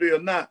opportunity or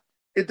not,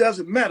 it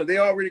doesn't matter. They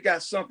already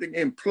got something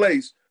in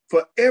place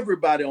for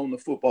everybody on the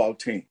football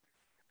team.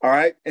 All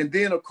right. And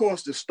then, of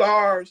course, the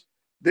stars,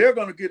 they're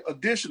going to get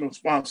additional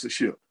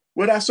sponsorship.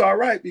 Well, that's all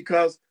right,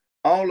 because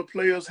all the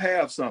players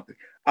have something.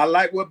 I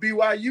like what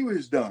BYU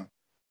has done.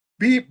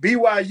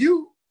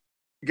 BYU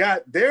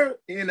got their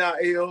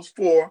NILs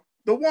for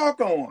the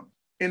walk-on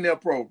in their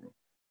program.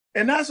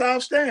 And that's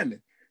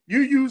outstanding.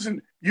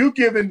 You're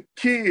giving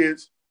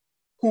kids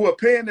who are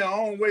paying their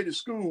own way to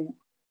school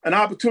an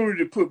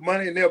opportunity to put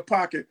money in their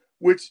pocket,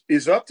 which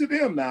is up to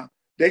them now.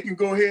 They can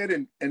go ahead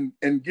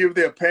and give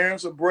their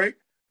parents a break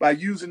by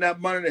using that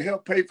money to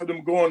help pay for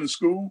them going to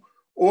school,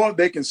 or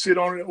they can sit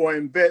on it or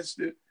invest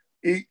it,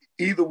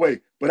 either way.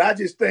 But I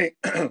just think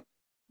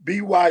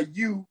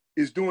BYU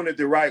is doing it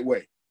the right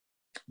way.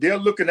 They're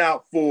looking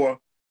out for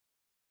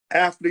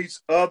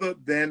athletes other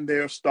than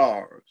their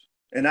stars.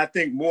 And I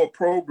think more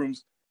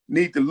programs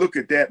need to look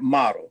at that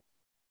model.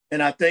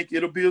 And I think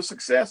it'll be a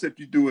success if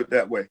you do it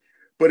that way.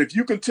 But if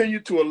you continue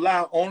to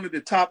allow only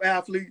the top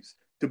athletes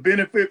to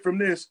benefit from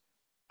this,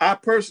 I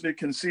personally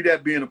can see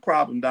that being a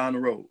problem down the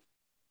road.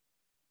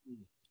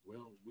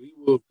 Well, we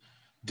will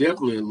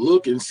definitely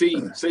look and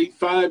see, say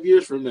 5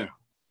 years from now,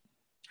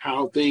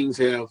 how things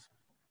have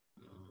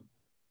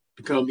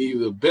become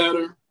either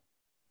better,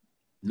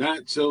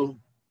 not so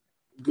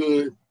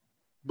good,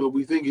 but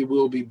we think it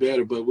will be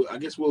better. But I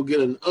guess we'll get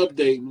an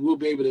update and we'll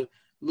be able to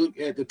look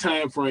at the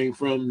time frame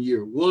from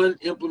year one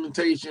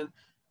implementation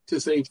to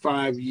say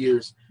 5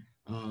 years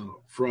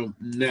from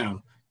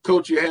now.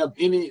 Coach, you have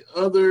any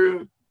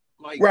other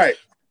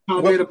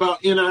comment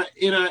about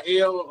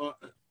NIL?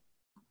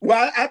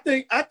 Well, I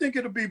think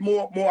it'll be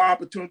more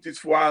opportunities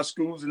for our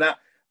schools, and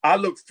I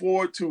look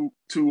forward to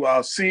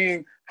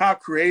seeing how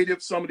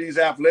creative some of these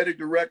athletic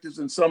directors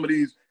and some of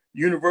these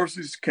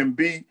universities can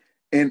be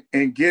in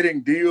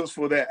getting deals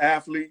for their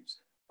athletes.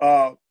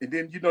 And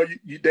then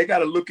they got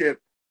to look at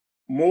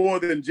more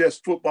than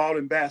just football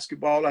and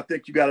basketball. I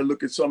think you got to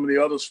look at some of the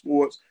other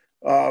sports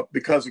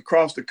because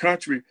across the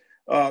country,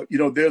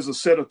 there's a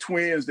set of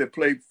twins that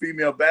play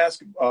female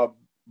basketball,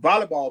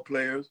 volleyball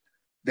players.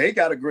 They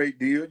got a great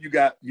deal. You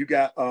got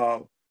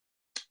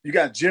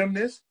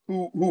gymnasts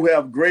who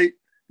have great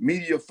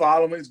media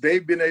followings.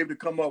 They've been able to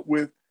come up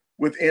with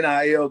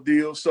NIL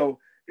deals. So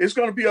it's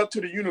going to be up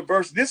to the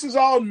university. This is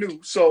all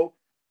new, so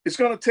it's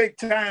going to take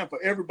time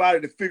for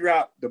everybody to figure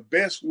out the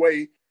best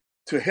way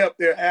to help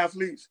their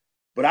athletes.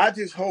 But I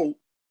just hope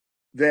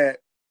that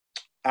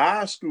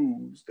our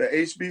schools, the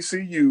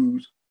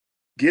HBCUs,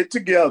 get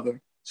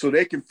together so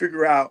they can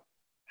figure out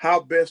how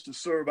best to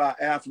serve our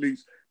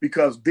athletes,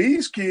 because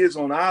these kids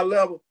on our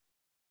level,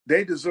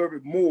 they deserve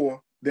it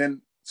more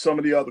than some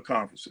of the other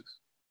conferences.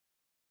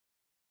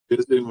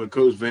 Visiting with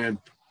Coach Van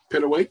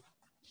Pettaway,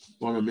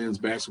 former men's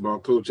basketball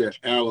coach at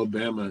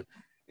Alabama.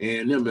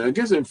 And I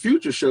guess in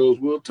future shows,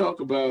 we'll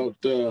talk about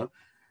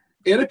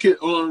etiquette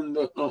on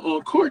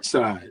court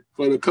side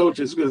for the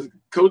coaches. Because,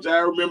 Coach, I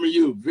remember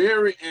you,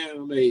 very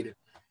animated.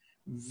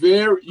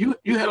 You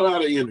had a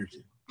lot of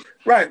energy.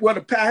 Right.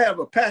 Well, I have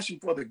a passion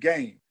for the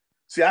game.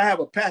 See, I have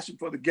a passion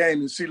for the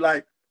game. And see,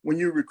 like, when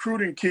you're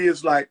recruiting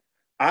kids, like,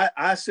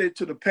 I say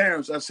to the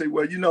parents, I say,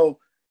 well,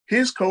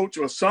 his coach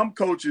or some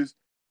coaches,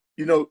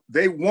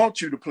 they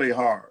want you to play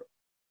hard.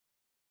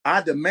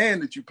 I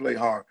demand that you play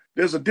hard.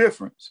 There's a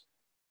difference.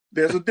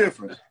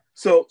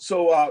 So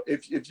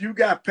if you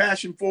got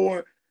passion for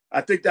it,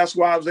 I think that's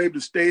why I was able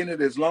to stay in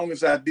it as long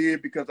as I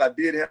did, because I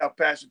did have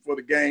passion for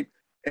the game.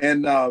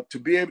 And to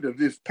be able to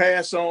just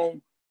pass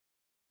on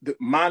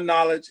my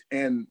knowledge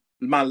and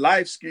my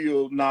life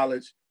skill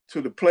knowledge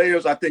to the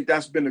players, I think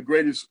that's been the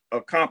greatest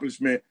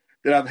accomplishment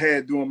that I've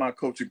had during my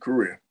coaching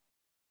career.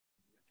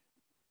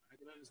 I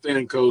can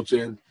understand, Coach.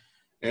 And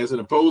as an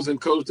opposing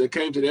coach that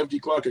came to the F.G.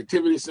 Clark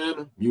Activity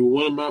Center, you were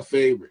one of my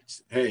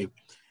favorites. Hey,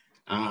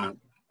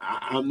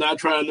 I'm not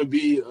trying to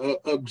be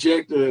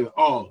objective at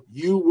all.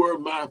 You were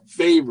my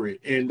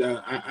favorite.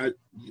 And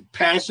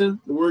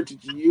passion, the word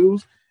that you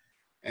use,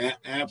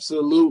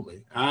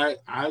 absolutely. I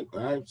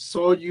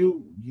saw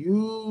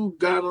you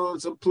got on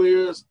some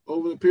players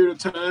over a period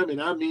of time,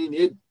 and I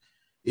mean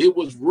it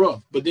was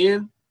rough. But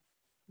then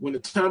when the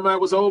timeout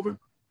was over,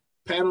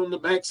 pat on the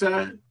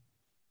backside,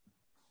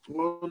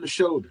 on the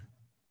shoulder.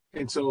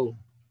 And so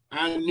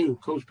I knew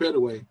Coach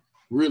Pettaway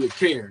really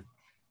cared.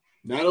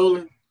 Not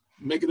only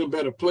making them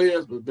better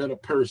players, but better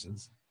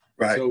persons.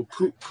 Right. So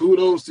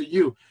kudos to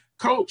you.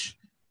 Coach,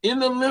 in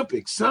the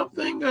Olympics,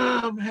 something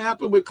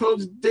happened with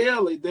Coach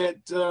Daly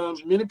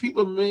that many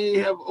people may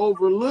have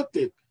overlooked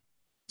it.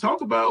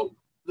 Talk about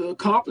the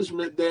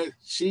accomplishment that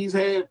she's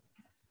had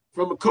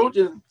from a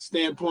coaching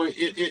standpoint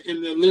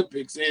in the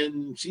Olympics,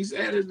 and she's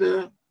added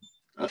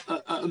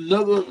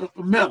another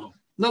medal,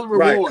 another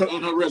reward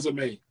on her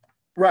resume.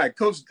 Right.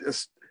 Coach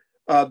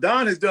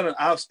Dawn has done an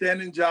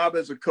outstanding job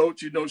as a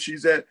coach.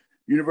 She's at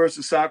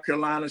University of South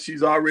Carolina.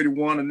 She's already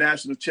won a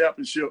national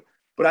championship.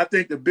 But I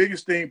think the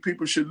biggest thing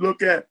people should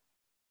look at,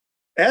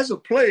 as a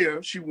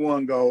player, she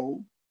won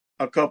gold,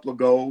 a couple of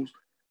golds.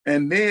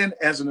 And then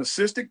as an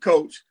assistant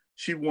coach,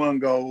 she won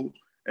gold.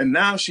 And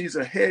now she's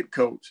a head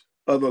coach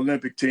of the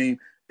Olympic team,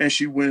 and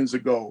she wins a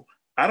gold.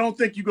 I don't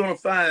think you're going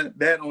to find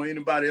that on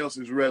anybody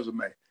else's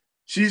resume.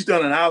 She's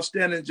done an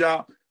outstanding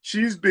job.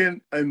 She's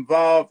been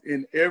involved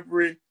in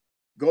every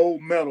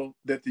gold medal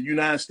that the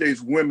United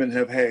States women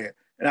have had.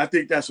 And I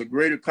think that's a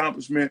great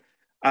accomplishment.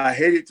 I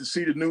hated to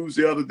see the news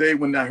the other day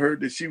when I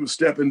heard that she was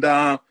stepping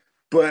down.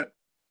 But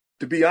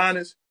to be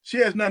honest, she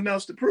has nothing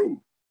else to prove.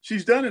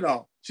 She's done it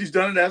all. She's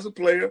done it as a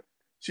player.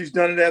 She's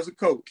done it as a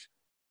coach.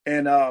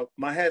 And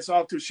my hat's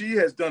off to her. She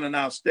has done an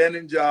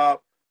outstanding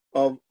job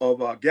of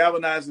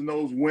galvanizing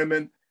those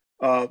women,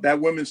 that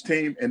women's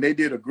team, and they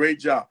did a great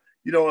job.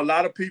 A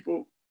lot of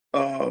people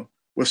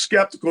were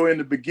skeptical in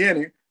the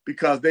beginning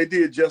because they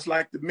did just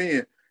like the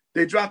men.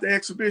 They dropped the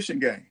exhibition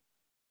game,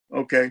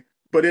 okay?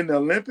 But in the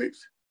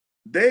Olympics,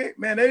 they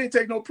didn't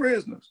take no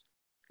prisoners.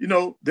 you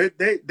know,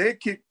 they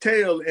kick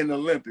tail in the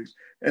Olympics,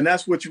 and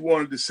that's what you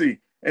wanted to see.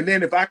 And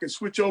then if I could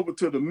switch over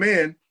to the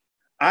men,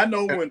 I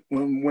know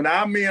when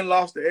our men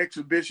lost the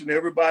exhibition,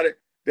 everybody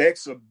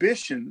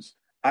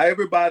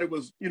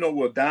was, you know,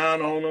 were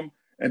down on them.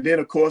 And then,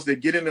 of course, they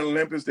get in the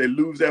Olympics, they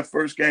lose that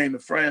first game to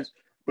France.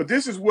 But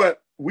this is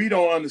what we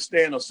don't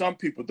understand, or some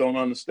people don't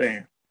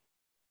understand.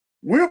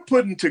 We're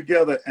putting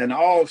together an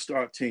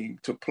all-star team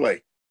to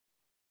play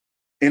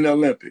in the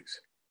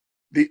Olympics.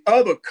 The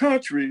other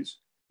countries,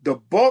 the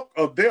bulk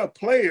of their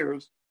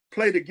players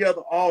play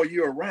together all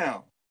year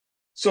round.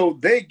 So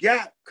they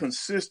got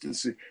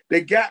consistency.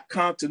 They got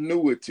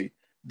continuity.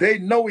 They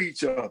know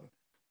each other.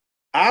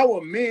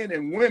 Our men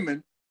and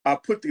women are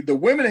the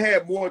women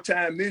had more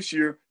time this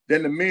year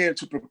than the men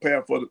to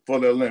prepare for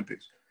the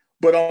Olympics.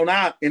 But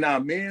in our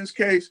men's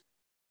case,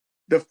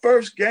 the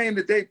first game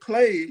that they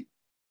played,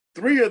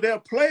 3 of their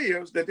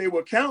players that they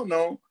were counting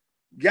on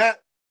got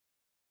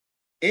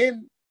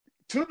into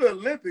the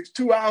Olympics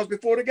 2 hours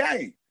before the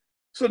game.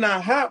 So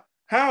now how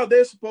are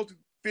they supposed to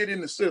fit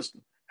in the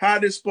system? How are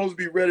they supposed to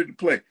be ready to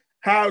play?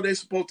 How are they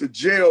supposed to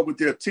gel with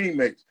their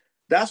teammates?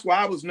 That's why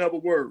I was never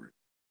worried.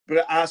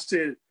 But I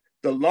said,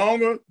 the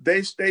longer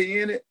they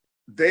stay in it,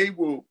 they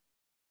will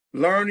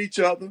learn each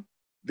other.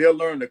 They'll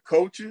learn the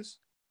coaches.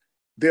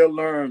 They'll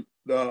learn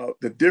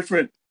the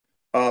different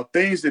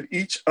things that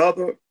each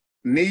other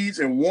needs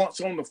and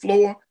wants on the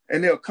floor,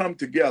 and they'll come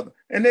together.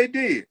 And they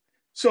did.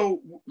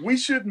 So we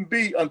shouldn't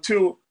be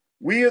until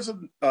we as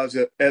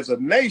a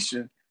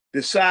nation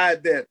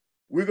decide that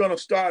we're going to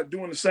start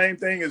doing the same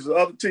thing as the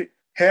other team,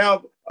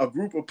 have a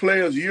group of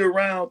players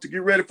year-round to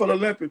get ready for the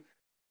Olympics.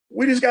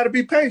 We just got to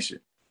be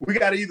patient. We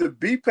got to either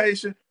be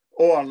patient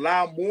or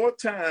allow more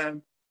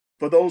time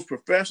for those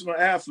professional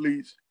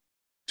athletes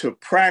to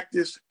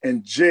practice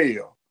and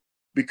gel.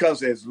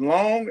 Because as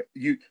long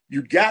you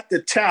got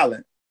the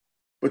talent,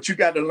 but you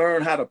got to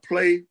learn how to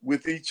play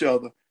with each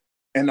other.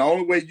 And the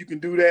only way you can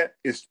do that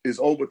is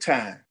over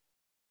time.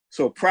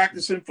 So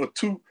practicing for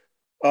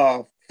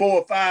 4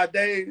 or 5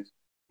 days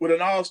with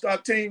an all-star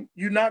team,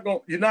 you're not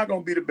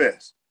gonna be the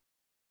best.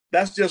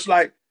 That's just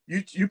like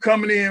you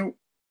coming in,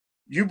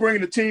 you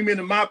bringing the team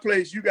into my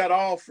place, you got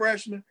all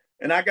freshmen,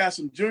 and I got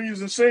some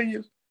juniors and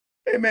seniors.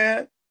 Hey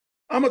man,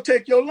 I'm gonna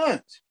take your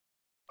lunch.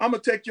 I'm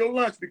gonna take your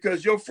lunch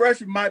because your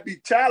freshmen might be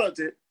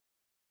talented,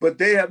 but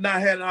they have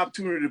not had an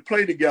opportunity to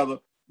play together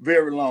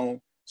very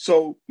long.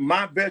 So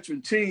my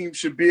veteran team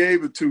should be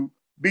able to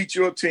beat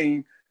your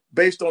team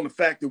based on the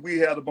fact that we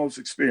have the most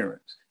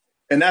experience.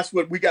 And that's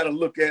what we got to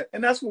look at.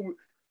 And that's what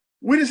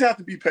we just have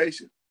to be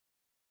patient.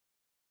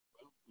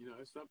 You know,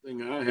 it's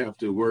something I have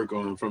to work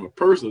on from a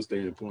personal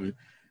standpoint,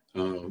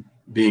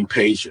 being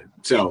patient.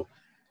 So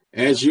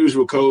as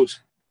usual, Coach,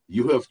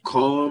 you have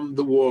calmed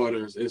the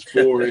waters as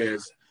far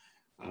as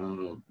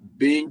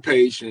being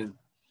patient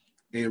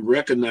and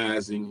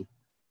recognizing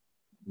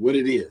what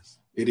it is.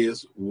 It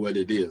is what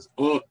it is.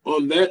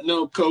 On that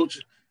note, Coach,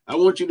 I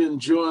want you to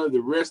enjoy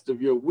the rest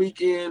of your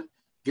weekend.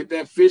 Get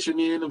that fishing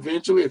in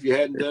eventually if you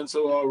hadn't done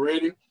so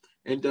already.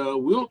 And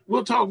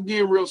we'll talk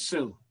again real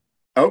soon.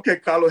 Okay,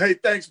 Carlos. Hey,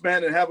 thanks,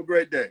 man, and have a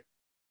great day.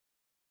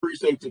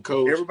 Appreciate you,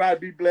 Coach. Everybody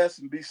be blessed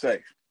and be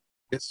safe.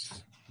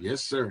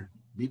 Yes, sir.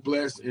 Be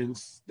blessed and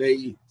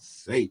stay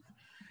safe.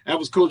 That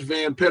was Coach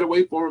Van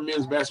Pettaway, former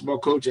men's basketball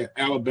coach at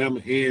Alabama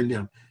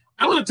A&M.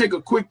 I'm going to take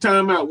a quick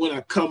time out. When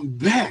I come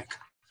back,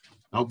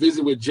 I'll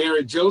visit with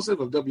Jared Joseph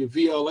of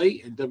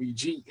WVLA and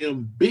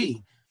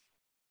WGMB,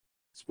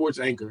 sports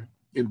anchor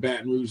in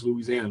Baton Rouge,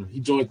 Louisiana. He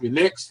joins me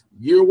next.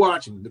 You're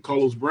watching the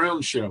Carlos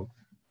Brown Show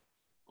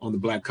on the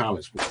Black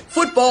College.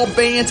 Football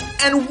bands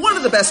and one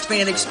of the best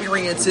fan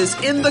experiences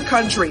in the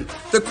country.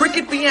 The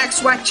Cricket MEAC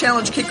SWAC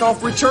Challenge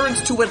kickoff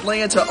returns to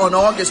Atlanta on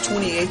August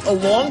 28th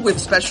along with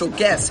special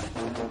guests,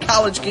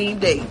 College Game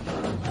Day.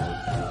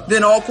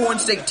 Then Alcorn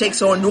State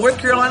takes on North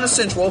Carolina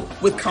Central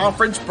with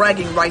conference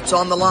bragging rights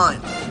on the line.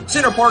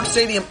 Center Park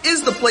Stadium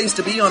is the place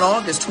to be on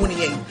August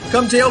 28th.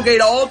 Come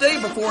tailgate all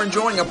day before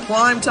enjoying a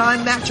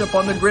primetime matchup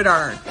on the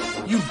gridiron.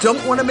 You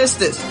don't want to miss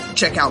this.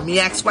 Check out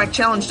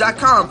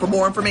MEACSWACChallenge.com for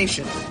more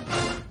information.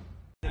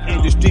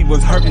 Industry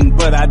was hurting,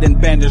 but I done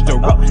bandaged the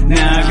rope.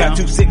 Now I got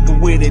too sick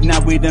with it.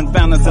 Now we done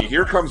found us.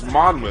 Here comes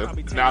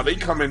Monmouth. Now they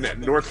come in at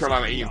North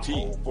Carolina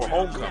A&T for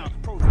homecoming.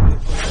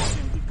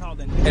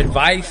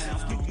 Advice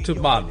to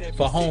Monmouth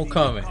for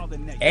homecoming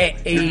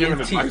at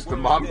A&T.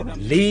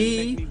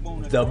 Leave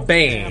the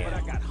band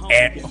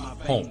at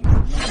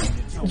home.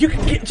 You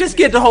can just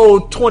get the whole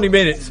 20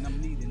 minutes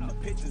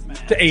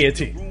to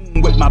A&T.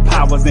 With my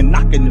powers and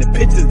knocking the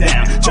pitches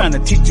down. Trying to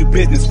teach you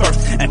business first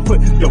and put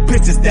your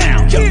pitches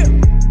down. Yo,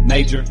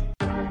 Major.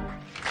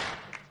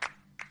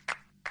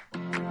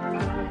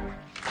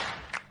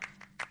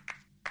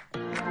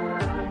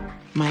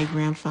 My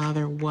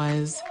grandfather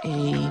was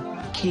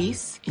a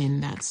case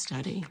in that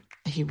study.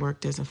 He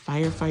worked as a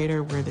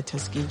firefighter where the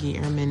Tuskegee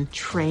Airmen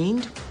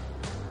trained.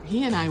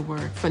 He and I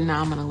were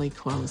phenomenally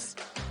close.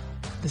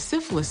 The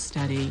syphilis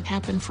study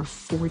happened for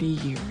 40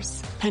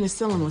 years.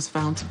 Penicillin was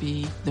found to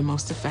be the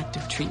most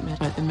effective treatment,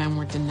 but the men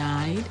were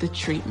denied the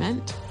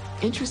treatment.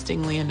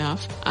 Interestingly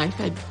enough, I've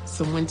had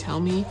someone tell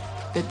me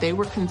that they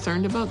were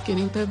concerned about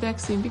getting the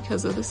vaccine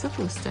because of the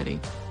syphilis study.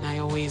 And I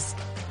always,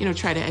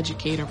 try to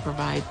educate or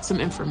provide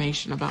some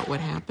information about what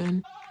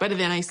happened. But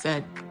then I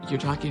said, you're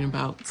talking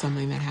about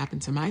something that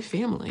happened to my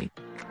family.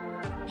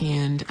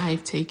 And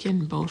I've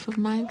taken both of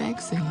my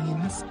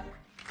vaccines.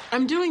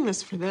 I'm doing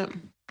this for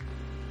them.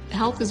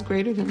 Health is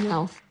greater than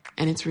wealth.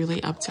 And it's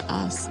really up to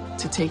us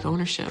to take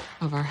ownership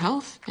of our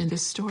health and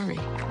this story.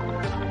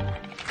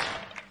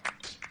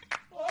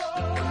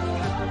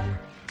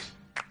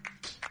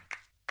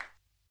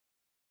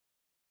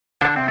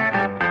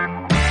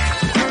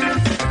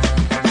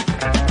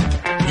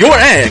 Your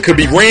ad could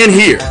be ran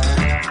here.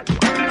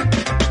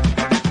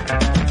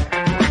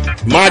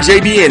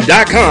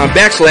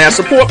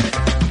 MyJBN.com/support.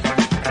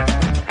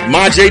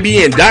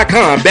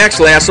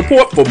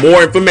 MyJBN.com/support for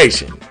more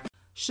information.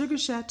 Sugar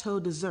Chateau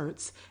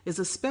Desserts is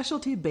a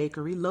specialty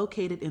bakery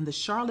located in the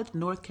Charlotte,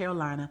 North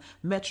Carolina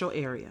metro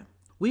area.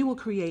 We will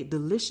create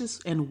delicious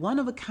and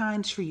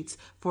one-of-a-kind treats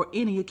for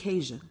any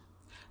occasion.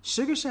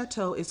 Sugar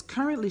Chateau is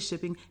currently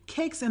shipping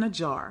cakes in a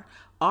jar,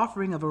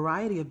 offering a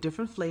variety of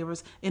different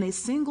flavors in a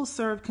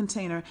single-serve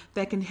container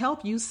that can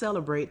help you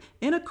celebrate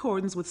in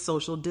accordance with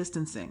social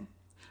distancing.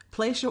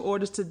 Place your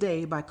orders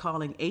today by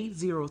calling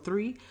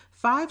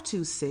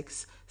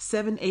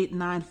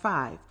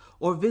 803-526-7895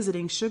 or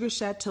visiting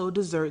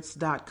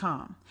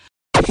sugarchateaudesserts.com.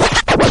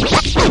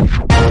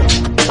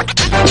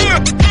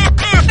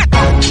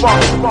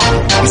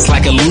 It's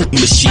like a loop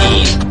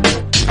machine.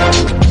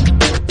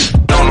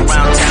 All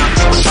around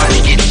town, trying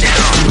to get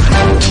down.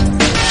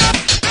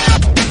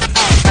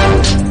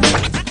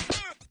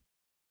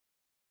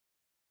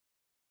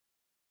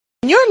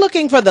 You're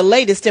looking for the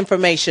latest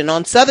information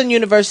on Southern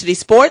University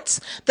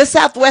sports, the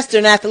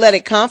Southwestern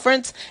Athletic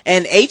Conference,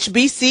 and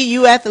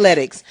HBCU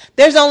athletics.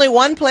 There's only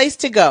one place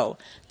to go.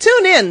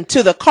 Tune in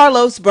to the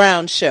Carlos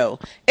Brown Show,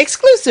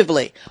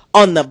 exclusively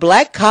on the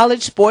Black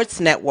College Sports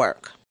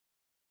Network.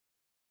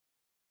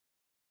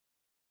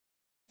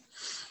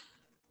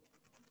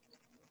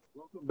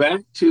 Welcome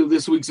back to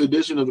this week's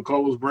edition of the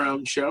Carlos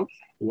Brown Show,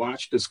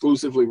 watched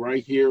exclusively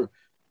right here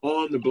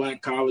on the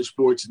Black College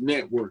Sports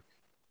Network.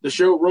 The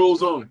show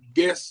rolls on.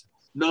 Guest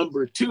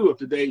number 2 of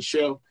today's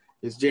show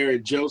is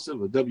Jared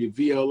Joseph of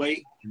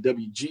WVLA and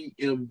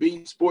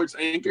WGMB sports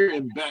anchor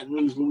in Baton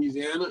Rouge,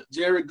 Louisiana.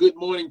 Jared, good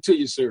morning to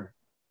you, sir.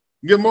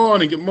 Good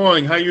morning. Good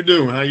morning. How you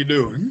doing?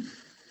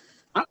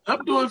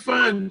 I'm doing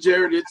fine,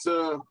 Jared. It's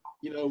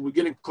we're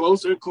getting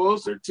closer and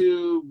closer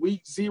to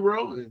week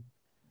 0 and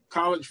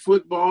college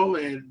football,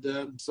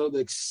 and so the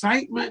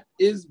excitement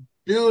is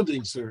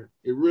building, sir.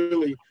 It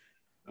really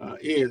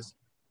is.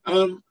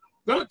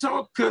 Going to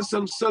talk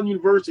some Southern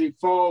University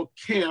fall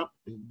camp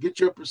and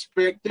get your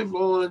perspective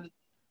on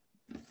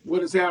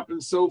what has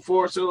happened so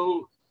far.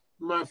 So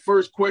my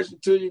first question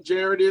to you,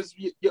 Jared, is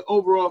your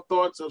overall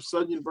thoughts of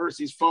Southern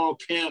University's fall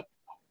camp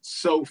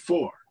so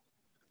far.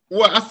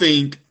 Well, I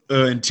think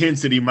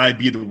intensity might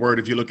be the word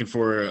if you're looking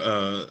for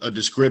a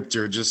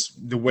descriptor.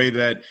 Just the way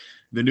that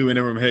the new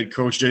interim head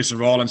coach, Jason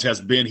Rawlins,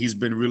 has been. He's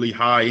been really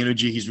high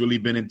energy. He's really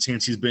been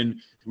intense. He's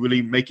been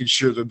really making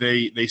sure that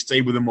they stay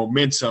with the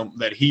momentum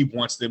that he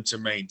wants them to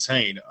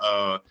maintain.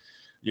 A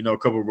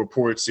couple of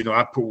reports,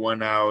 I put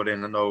one out,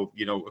 and I know,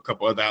 a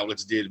couple other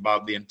outlets did,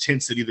 about the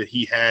intensity that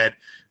he had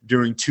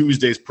during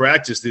Tuesday's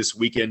practice this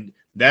week, and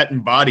that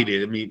embodied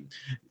it. I mean,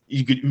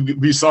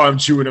 we saw him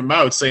chewing him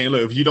out, saying,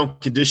 look, if you don't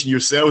condition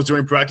yourselves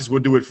during practice,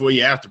 we'll do it for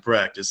you after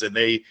practice. And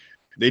they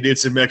did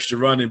some extra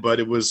running, but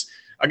it was,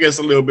 I guess,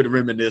 a little bit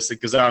reminiscent,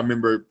 because I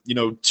remember,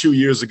 2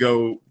 years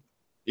ago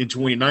in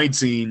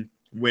 2019,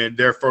 when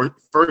their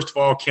first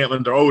fall camp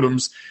under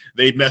Odoms,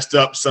 they messed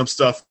up some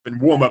stuff in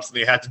warm-ups and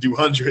they had to do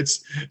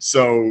hundreds.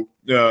 So,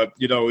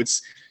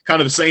 it's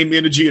kind of the same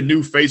energy, a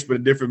new face, but a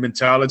different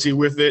mentality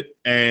with it.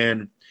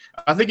 And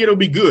I think it'll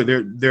be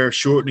good. They're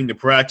shortening the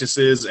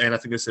practices, and I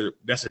think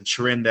that's a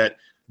trend that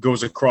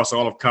goes across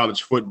all of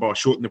college football.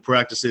 Shorten the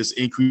practices,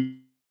 increase,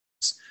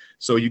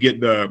 so you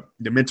get the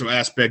mental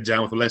aspect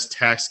down with less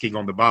tasking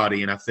on the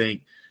body. And I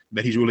think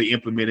that he's really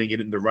implementing it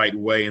in the right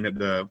way, and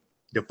that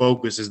the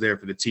focus is there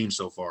for the team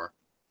so far.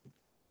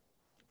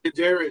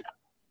 Jared,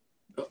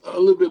 a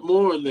little bit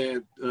more on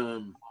that.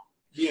 The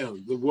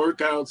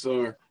workouts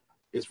are,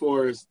 as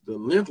far as the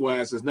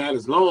lengthwise, it's not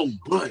as long,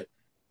 but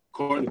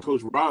according to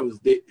Coach Rollins,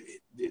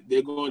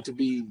 they're going to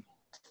be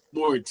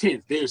more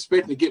intense. They're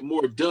expecting to get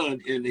more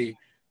done in a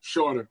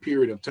shorter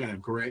period of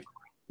time, correct?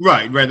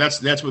 Right.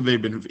 That's what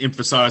they've been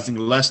emphasizing: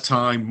 less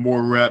time,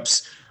 more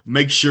reps.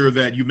 Make sure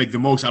that you make the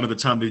most out of the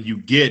time that you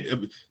get.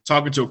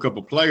 Talking to a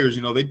couple players,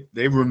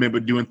 they remember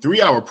doing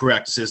 3-hour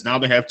practices. Now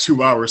they have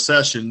 2-hour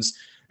sessions.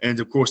 And,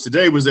 of course,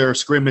 today was their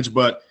scrimmage.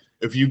 But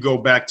if you go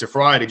back to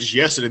Friday, just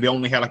yesterday, they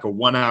only had like a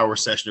 1-hour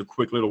session, a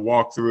quick little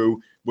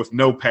walkthrough with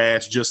no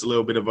pads, just a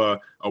little bit of a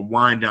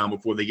wind down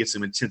before they get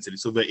some intensity.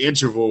 So the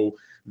interval,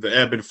 the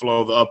ebb and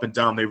flow, the up and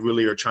down, they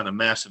really are trying to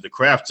master the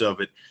craft of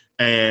it.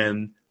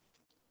 And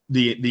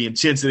the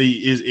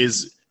intensity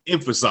is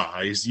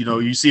emphasized.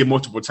 You see it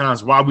multiple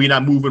times. Why are we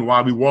not moving?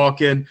 Why are we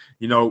walking?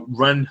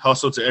 Run,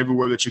 hustle to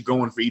everywhere that you're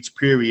going for each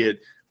period.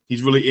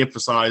 He's really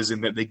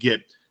emphasizing that they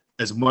get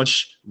as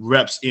much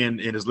reps in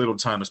as little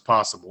time as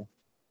possible.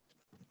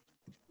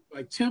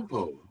 Like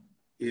tempo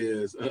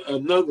is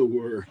another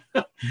word.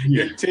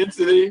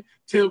 Intensity,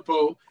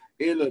 tempo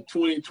in the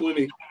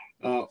 2020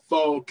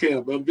 fall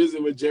camp. I'm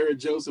visiting with Jared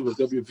Joseph of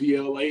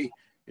WVLA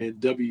and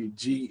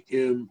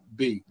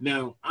WGMB.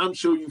 Now, I'm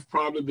sure you've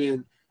probably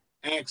been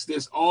asked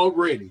this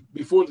already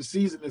before the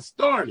season has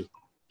started.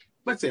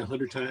 Let's say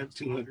 100 times,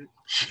 200.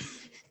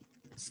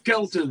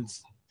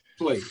 Skeletons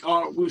play,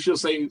 or we shall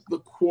say the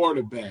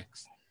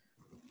quarterbacks.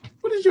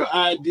 What is your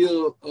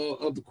ideal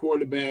of the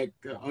quarterback,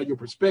 or your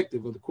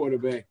perspective of the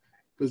quarterback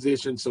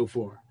position so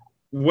far?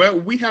 Well,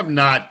 we have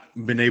not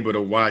been able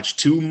to watch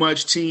too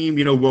much team.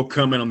 We'll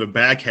come in on the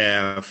back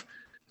half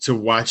to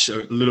watch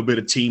a little bit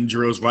of team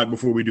drills right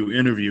before we do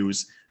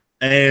interviews.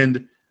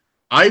 And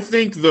I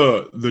think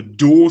the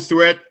dual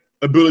threat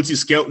ability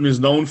Skelton is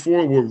known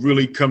for will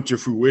really come to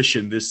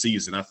fruition this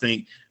season. I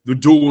think the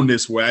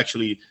dualness will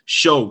actually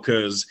show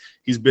because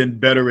he's been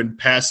better in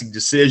passing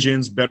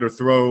decisions, better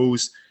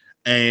throws,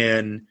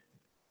 and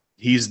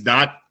he's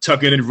not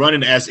tucking and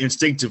running as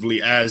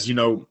instinctively as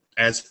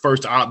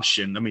first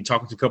option. I mean,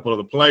 talking to a couple of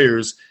the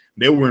players,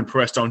 they were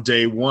impressed on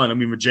day one. I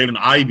mean, with Jalen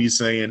Ivey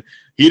saying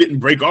he didn't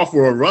break off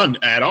for a run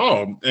at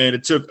all. And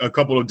it took a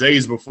couple of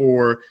days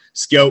before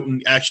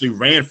Skelton actually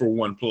ran for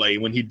one play.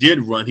 When he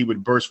did run, he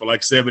would burst for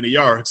like 70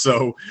 yards.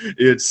 So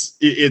it's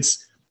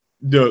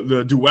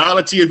the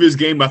duality of his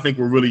game, I think,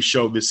 will really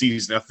show this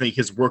season. I think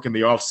his work in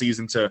the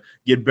offseason to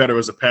get better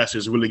as a passer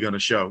is really going to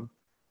show.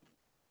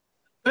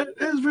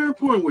 That's very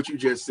important what you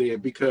just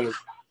said because,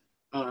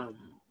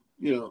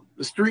 the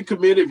street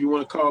committee, if you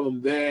want to call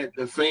them that,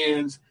 the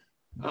fans,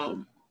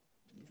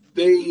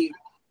 they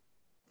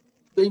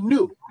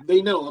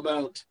know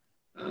about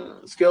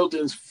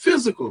Skelton's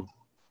physical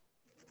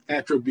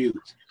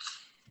attributes.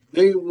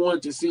 They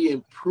want to see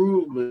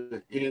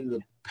improvement in the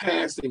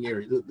passing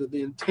area, the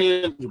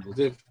intangibles.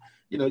 If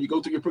you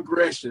go through your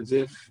progressions,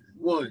 if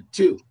 1,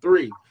 2,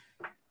 3,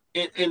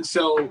 and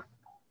so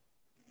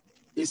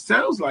it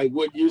sounds like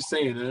what you're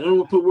saying. And I don't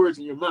want to put words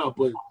in your mouth,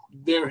 but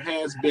there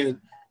has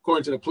been,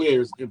 according to the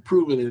players,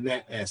 improvement in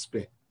that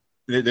aspect.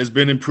 There's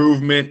been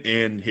improvement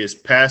in his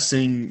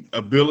passing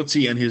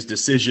ability and his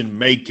decision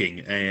making,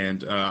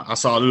 and I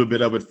saw a little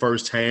bit of it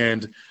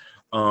firsthand.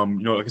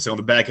 Like I said, on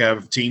the back half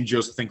of team,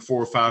 just I think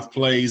 4 or 5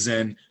 plays,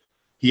 and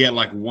he had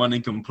like one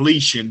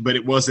incompletion, but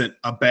it wasn't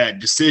a bad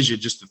decision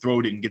just to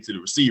throw it and get to the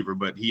receiver.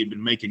 But he had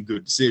been making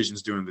good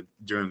decisions during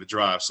the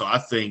drive. So I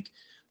think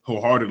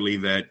wholeheartedly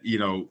that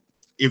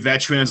if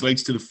that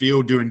translates to the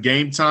field during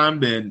game time,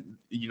 then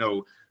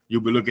you'll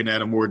be looking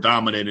at a more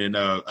dominant and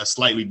a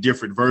slightly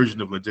different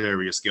version of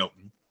Ladarius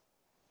Skelton.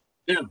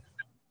 Yeah.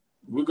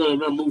 We're going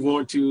to now move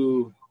on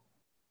to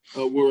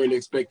a word,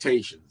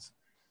 expectations.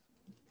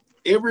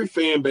 Every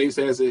fan base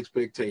has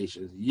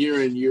expectations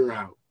year in, year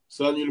out.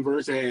 Southern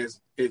University has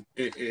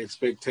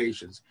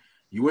expectations.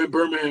 You win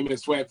Birmingham at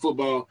SWAC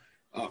football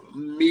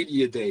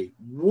media day.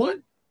 What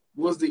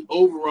was the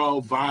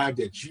overall vibe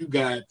that you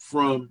got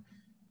from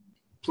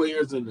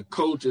players and the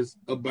coaches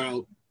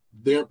about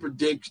their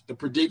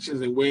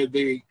predictions and where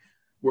they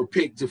were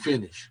picked to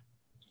finish?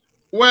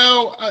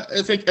 Well,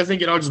 I think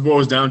it all just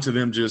boils down to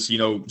them just,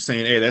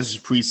 saying, hey, that's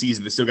just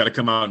preseason. They still got to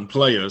come out and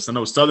play us. I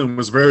know Southern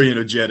was very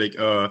energetic.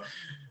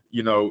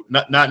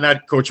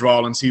 Not Coach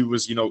Rollins. He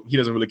was, he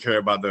doesn't really care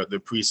about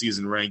the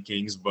preseason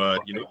rankings,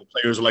 but, the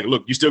players are like,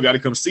 look, you still got to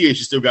come see us.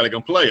 You still got to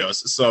come play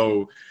us.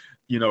 So,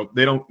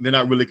 they're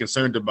not really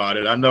concerned about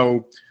it. I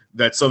know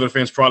that Southern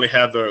fans probably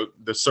have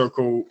the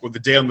circle or the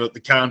day on the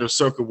calendar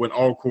circle when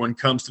Alcorn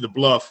comes to the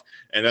Bluff,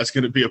 and that's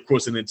going to be, of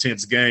course, an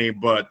intense game.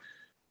 But,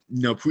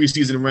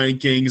 preseason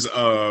rankings,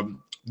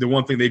 the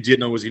one thing they did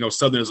know was,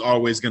 Southern is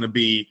always going to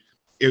be,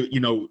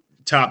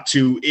 top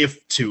 2,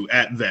 if 2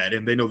 at that,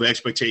 and they know the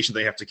expectation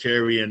they have to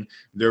carry, and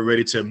they're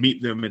ready to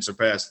meet them and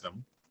surpass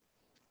them.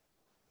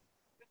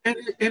 And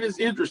it's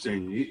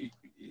interesting.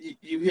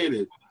 You hit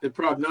it. The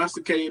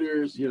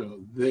prognosticators,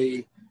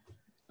 they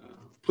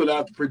put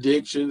out the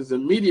predictions. The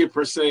media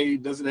per se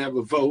doesn't have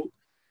a vote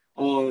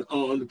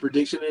on the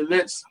prediction, and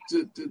that's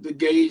to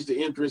gauge the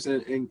interest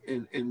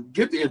and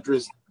get the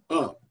interest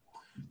up.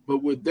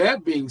 But with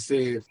that being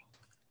said,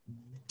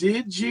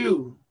 did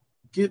you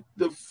get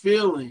the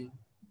feeling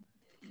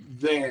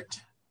that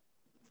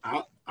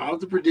out of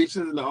the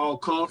predictions in the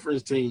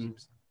all-conference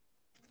teams,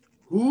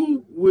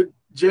 who would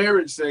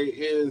Jared say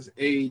is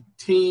a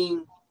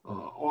team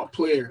or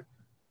player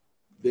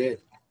that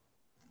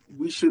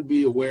we should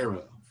be aware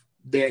of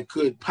that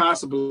could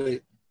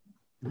possibly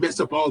mess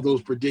up all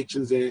those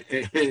predictions and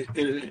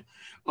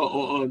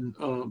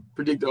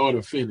predict the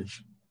order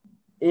finish?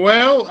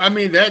 Well, I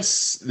mean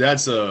that's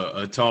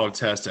a tall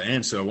task to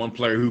answer. One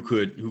player who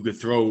could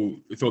throw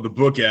the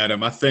book at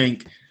him. I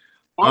think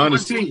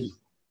honestly,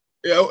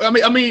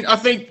 I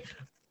think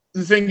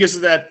the thing is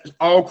that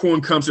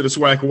Alcorn comes to the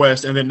SWAC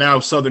West, and then now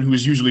Southern, who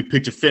is usually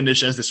picked to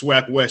finish as the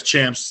SWAC West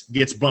champs,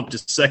 gets bumped to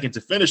second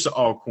to finish the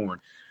Alcorn.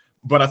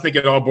 But I think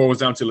it all boils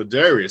down to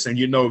Ladarius. And,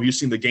 you've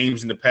seen the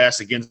games in the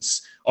past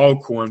against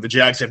Alcorn. The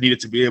Jags have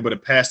needed to be able to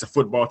pass the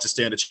football to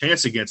stand a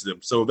chance against them.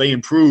 So they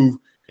improve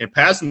in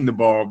passing the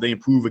ball. They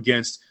improve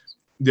against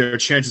their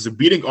chances of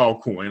beating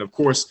Alcorn. And, of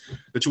course,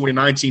 the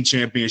 2019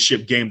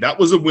 championship game, that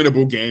was a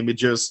winnable game. It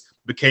just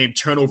became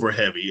turnover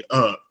heavy,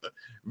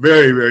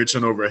 very, very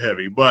turnover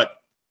heavy. But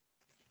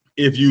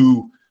if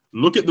you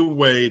look at the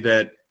way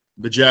that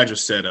the Jags are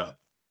set up,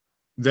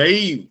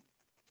 they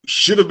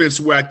should have been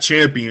SWAC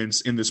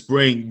champions in the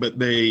spring, but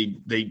they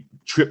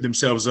tripped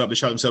themselves up. They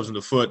shot themselves in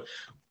the foot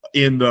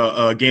in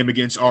the game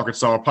against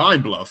Arkansas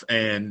Pine Bluff,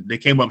 and they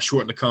came up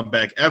short in the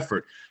comeback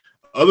effort.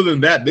 Other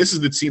than that, this is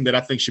the team that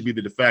I think should be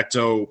the de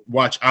facto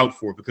watch out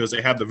for because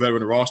they have the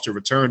veteran roster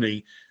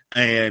returning.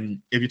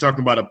 And if you're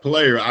talking about a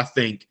player, I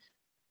think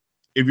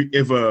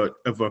if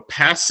a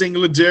passing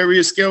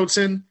Ladarius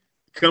Skelton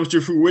comes to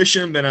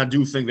fruition, then I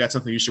do think that's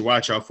something you should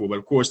watch out for. But,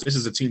 of course, this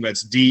is a team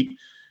that's deep.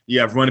 You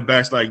have running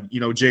backs like,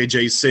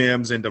 J.J.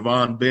 Sims and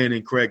Devon Ben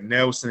and Craig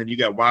Nelson, and you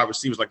got wide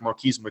receivers like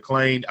Marquise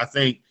McLean. I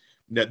think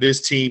that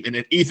this team, and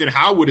then Ethan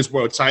Howard as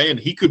well, tight end,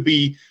 he could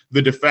be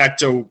the de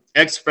facto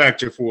X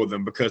factor for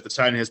them because the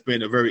tight end has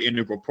been a very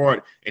integral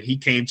part, and he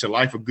came to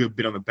life a good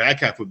bit on the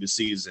back half of the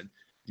season.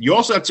 You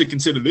also have to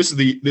consider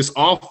this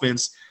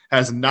offense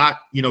has not,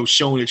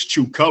 shown its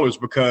true colors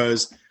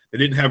because they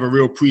didn't have a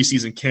real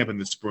preseason camp in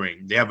the spring.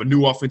 They have a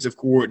new offensive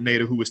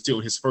coordinator who is still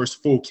in his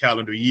first full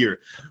calendar year.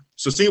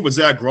 So seeing what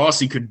Zach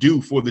Rossi could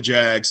do for the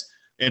Jags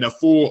in a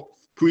full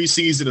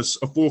preseason,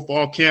 a full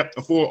fall camp,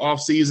 a full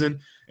offseason,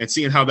 and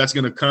seeing how that's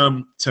going to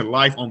come to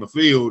life on the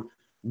field,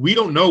 we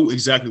don't know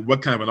exactly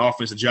what kind of an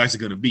offense the Jags are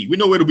going to be. We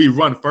know it'll be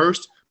run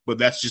first, but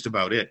that's just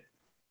about it.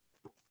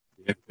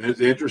 Yeah, that's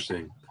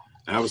interesting.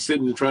 I was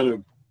sitting and trying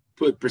to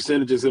put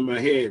percentages in my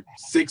head.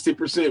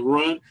 60%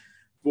 run,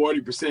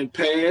 40%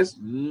 pass,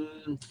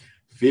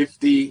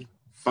 55%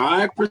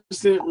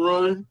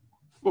 run,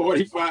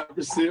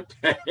 45%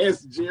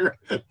 pass, Jared.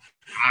 I'm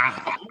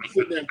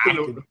sitting there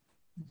thinking,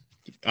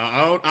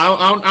 I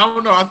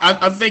don't know.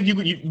 I think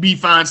you'd be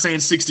fine saying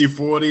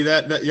 60-40.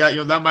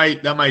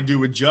 That might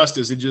do it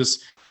justice. It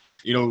just,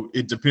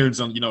 it depends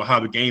on, how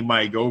the game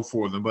might go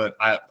for them. But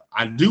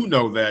I do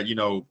know that,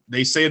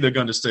 they say they're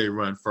going to stay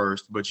run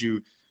first, but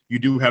you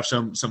do have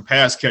some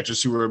pass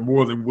catchers who are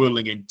more than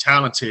willing and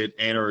talented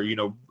and are,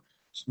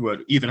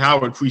 Ethan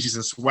Howard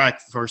preseason SWAC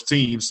first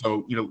team.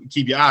 So,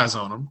 keep your eyes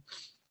on them.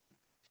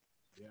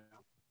 Yeah.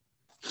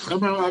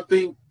 Somehow I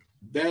think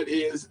that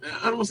is,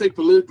 I don't want to say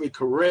politically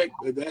correct,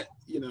 but that,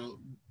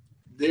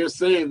 they're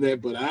saying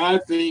that, but I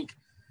think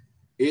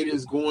it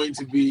is going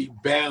to be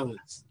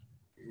balanced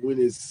when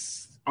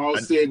it's all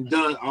said and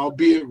done,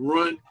 albeit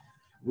run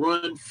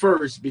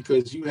first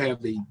because you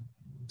have a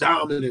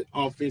dominant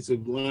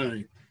offensive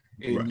line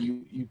and right.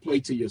 you play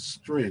to your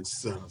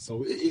strengths.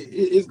 So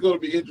it's going to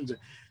be interesting.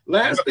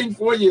 Last thing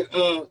for you,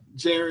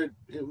 Jared,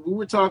 we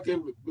were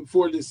talking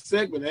before this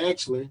segment,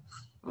 actually,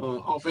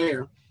 off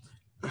air.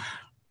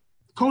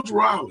 Coach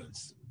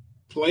Rollins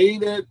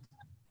played at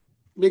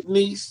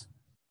McNeese,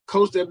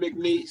 coached at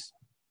McNeese,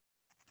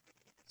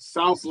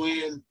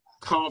 Southland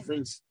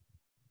Conference,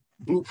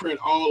 blueprint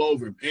all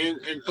over him,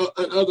 and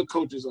other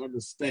coaches on the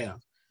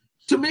staff.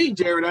 To me,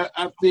 Jared,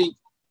 I think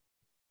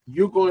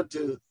you're going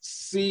to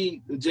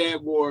see the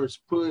Jaguars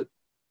put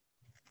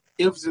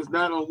emphasis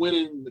not on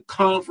winning the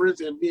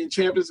conference and being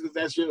champions because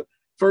that's your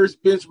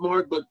first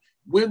benchmark, but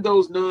win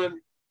those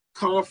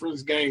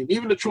non-conference games,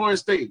 even the Troy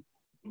State.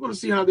 We're going to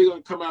see how they're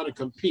going to come out and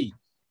compete.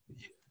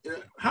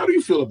 How do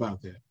you feel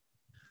about that?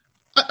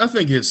 I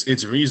think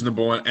it's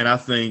reasonable, and I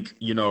think,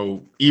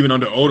 even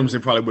under Odoms, they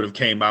probably would have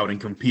came out and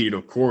competed,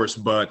 of course,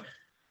 but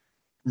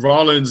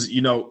Rollins,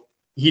 he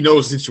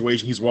knows the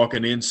situation he's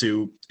walking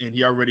into, and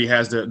he already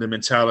has the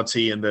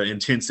mentality and the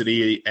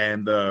intensity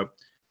and the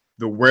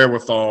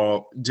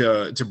wherewithal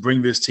to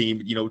bring this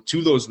team,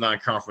 to those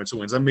non-conference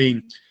wins. I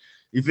mean,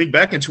 you think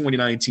back in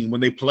 2019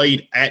 when they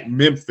played at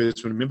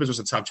Memphis, when Memphis was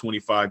a top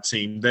 25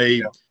 team,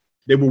 they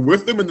were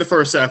with them in the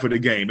first half of the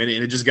game, and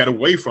it just got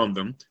away from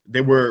them. They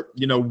were,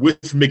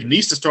 with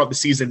McNeese to start the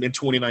season in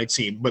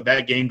 2019, but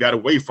that game got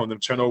away from them.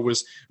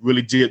 Turnovers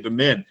really did them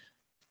in.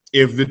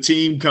 If the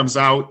team comes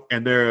out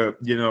and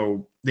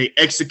they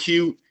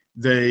execute,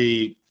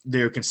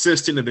 they're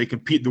consistent, and they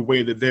compete the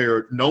way that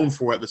they're known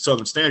for at the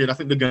Southern Standard, I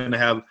think they're going to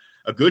have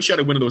a good shot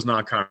at winning those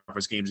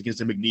non-conference games against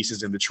the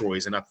McNeeses and the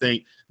Troys, and I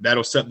think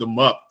that'll set them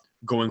up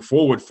going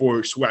forward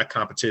for SWAC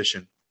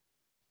competition.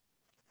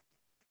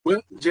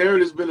 Well,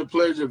 Jared, it's been a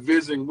pleasure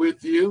visiting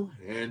with you,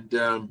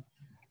 and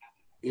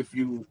if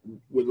you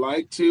would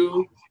like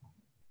to,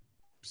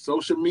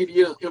 social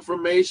media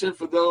information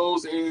for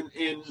those and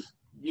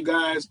you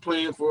guys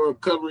plan for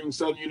covering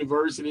Southern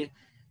University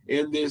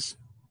in this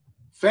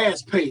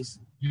fast-paced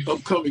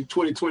upcoming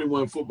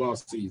 2021 football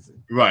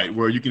season. Right,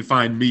 where you can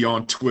find me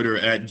on Twitter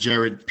at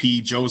Jared P.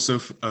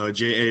 Joseph,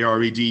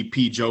 Jared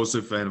P.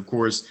 Joseph, and of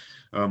course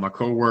my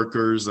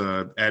coworkers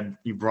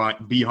at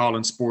B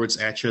Holland Sports,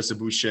 at Chester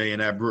Boucher,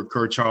 and at Brooke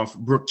Kirchhoff,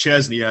 Brooke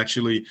Chesney,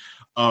 actually.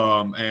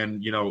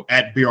 And, you know,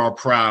 at BR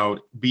Proud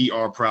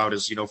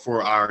is, you know,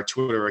 for our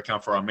Twitter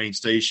account for our main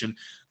station.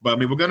 But I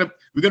mean, we're gonna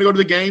go to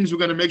the games. We're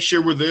gonna make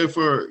sure we're there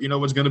for, you know,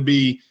 what's gonna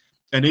be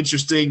an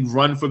interesting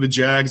run for the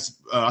Jags.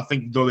 I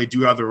think though they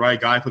do have the right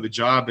guy for the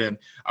job. And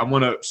I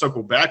want to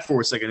circle back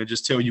for a second and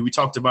just tell you, we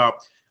talked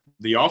about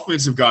the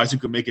offensive guys who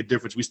can make a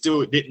difference. We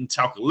still didn't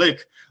talk a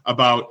lick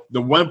about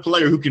the one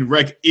player who can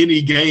wreck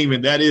any game,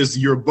 and that is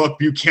your Buck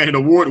Buchanan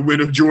Award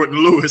winner, Jordan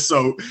Lewis.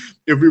 So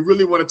if we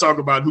really want to talk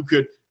about who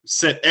could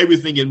set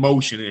everything in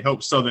motion and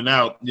help Southern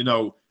out, you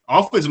know,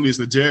 offensively it's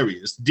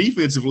Ladarius.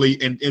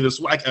 Defensively and in the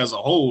SWAC as a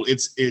whole,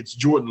 it's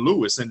Jordan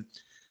Lewis. And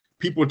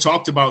people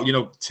talked about, you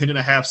know,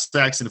 10.5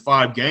 sacks in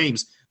 5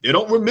 games. They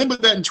don't remember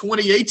that in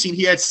 2018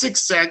 he had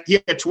 6 sacks. He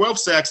had 12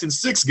 sacks in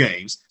 6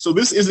 games. So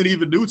this isn't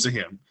even new to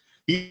him.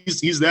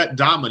 He's that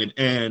dominant,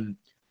 and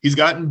he's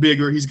gotten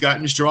bigger, he's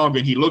gotten stronger,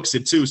 and he looks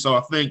it too. So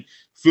I think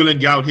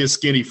filling out his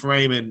skinny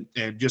frame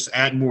and just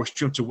adding more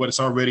strength to what is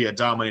already a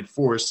dominant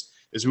force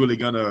is really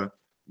gonna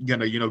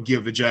you know,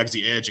 give the Jags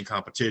the edge in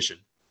competition.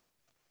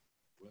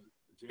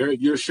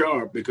 Jared, you're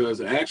sharp, because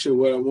actually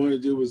what I wanted to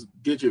do was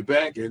get you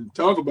back and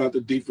talk about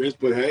the defense.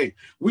 But hey,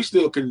 we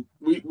still can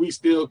do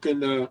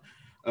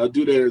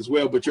that as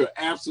well. But you're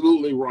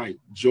absolutely right.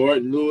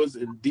 Jordan Lewis,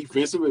 and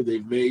defensively,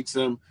 they've made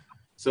some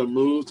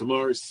moves.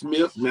 Tamari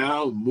Smith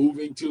now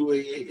moving to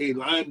a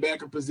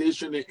linebacker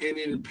position, and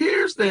it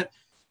appears that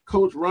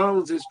Coach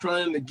Rollins is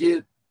trying to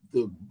get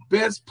the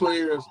best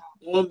players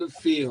on the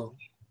field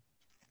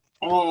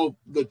all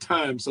the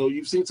time. So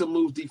you've seen some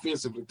moves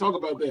defensively. Talk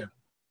about that.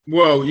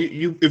 Well,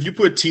 if you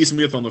put T.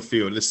 Smith on the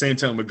field at the same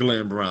time with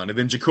Glenn Brown, and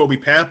then Jacoby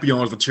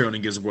Papillon is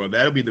returning as well,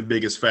 that'll be the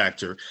biggest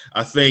factor.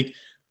 I think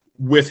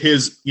with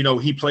his, you know,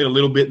 he played a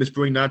little bit this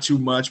spring, not too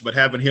much, but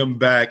having him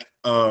back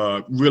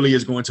really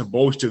is going to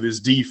bolster this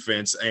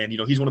defense. And, you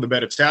know, he's one of the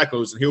better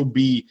tackles, and he'll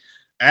be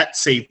at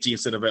safety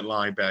instead of at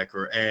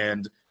linebacker.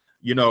 And,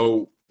 you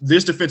know,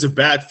 this defensive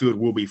backfield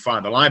will be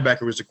fine. The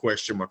linebacker is a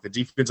question mark. The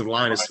defensive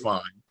line is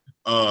fine.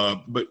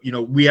 But, you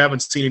know, we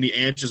haven't seen any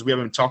answers. We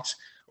haven't talked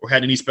or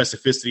had any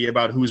specificity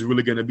about who's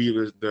really going to be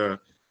the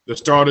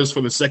starters for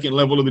the second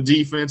level of the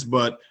defense.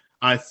 But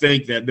I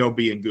think that they'll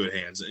be in good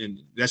hands. And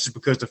that's just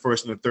because the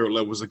first and the third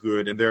levels are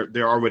good, and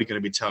they're already going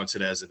to be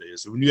talented as it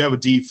is. When you have a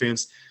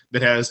defense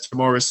that has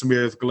Tamari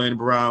Smith, Glenn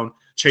Brown,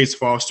 Chase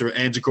Foster,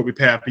 and Jacoby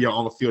Papillon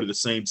on the field at the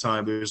same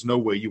time, there's no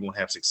way you won't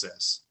have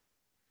success.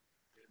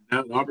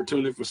 Now an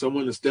opportunity for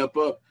someone to step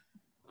up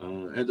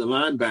at the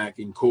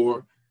linebacking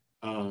core,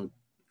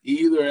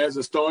 either as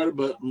a starter,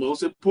 but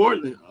most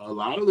importantly, a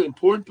lot of the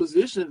important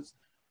positions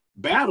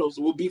battles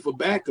will be for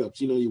backups.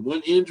 You know, you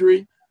one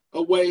injury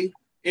away,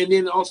 and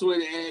then also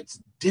it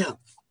adds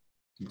depth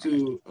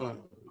to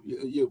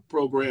your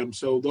program.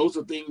 So those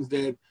are things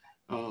that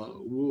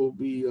we'll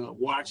be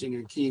watching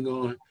and keying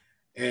on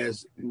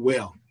as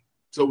well.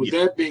 So with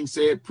that being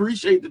said,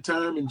 appreciate the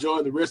time.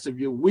 Enjoy the rest of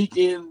your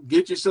weekend.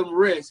 Get you some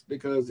rest,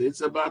 because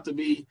it's about to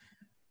be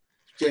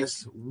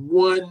just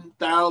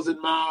 1,000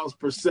 miles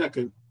per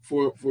second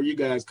for you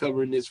guys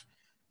covering this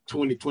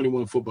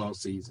 2021 football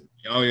season.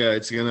 Oh yeah,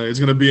 it's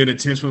gonna be an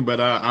intense one,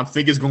 but I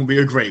think it's gonna be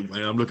a great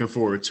one. I'm looking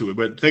forward to it.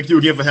 But thank you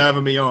again for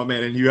having me on,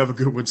 man, and you have a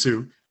good one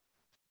too.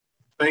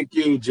 Thank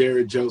you,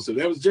 Jared Joseph.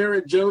 That was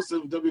Jared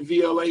Joseph,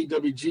 WVLA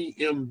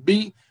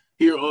WGMB,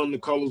 here on the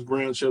Carlos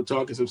Brown Show,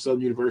 talking some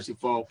Southern University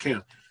fall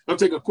camp. I'll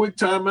take a quick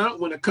timeout.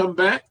 When I come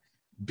back,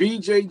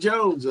 BJ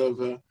Jones of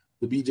the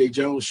BJ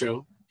Jones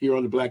Show here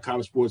on the Black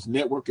College Sports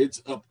Network.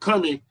 It's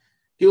upcoming.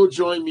 He'll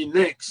join me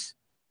next.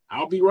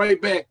 I'll be right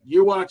back.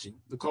 You're watching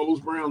the Carlos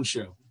Brown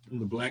Show on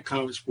the Black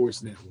College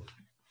Sports Network.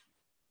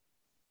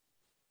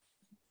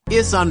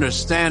 It's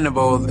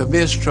understandable the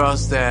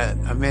mistrust that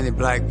many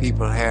black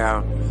people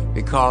have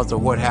because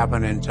of what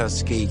happened in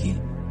Tuskegee.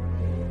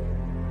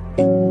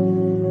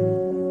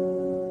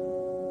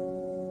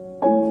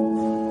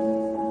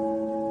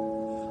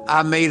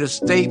 I made a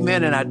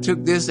statement, and I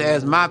took this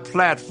as my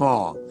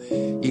platform.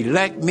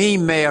 Elect me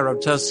mayor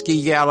of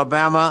Tuskegee,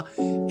 Alabama,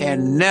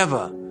 and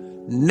never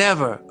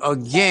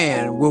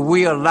again will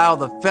we allow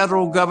the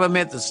federal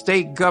government, the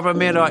state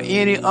government, or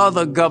any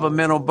other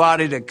governmental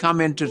body to come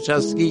into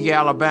Tuskegee,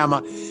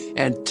 Alabama,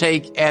 and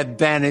take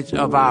advantage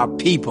of our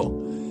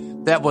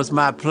people. That was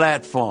my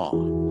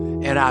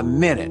platform, and I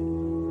meant it.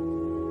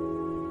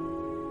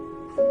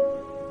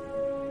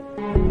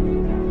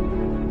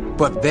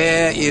 But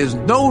there is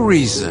no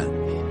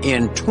reason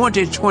in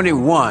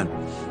 2021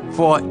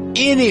 for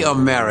any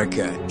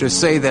American to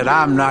say that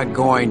I'm not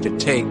going to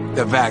take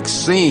the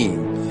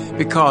vaccine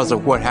because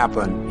of what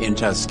happened in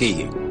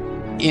Tuskegee.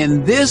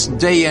 In this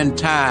day and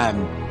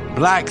time,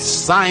 black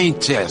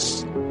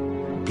scientists,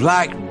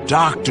 black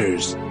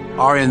doctors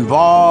are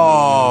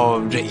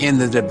involved in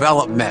the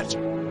development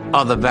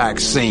of the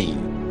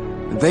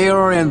vaccine. They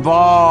are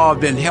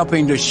involved in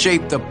helping to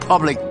shape the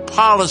public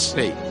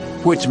policy,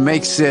 which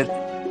makes it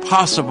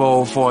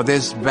possible for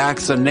this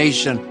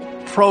vaccination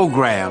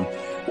program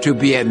to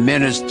be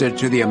administered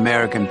to the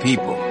American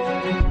people.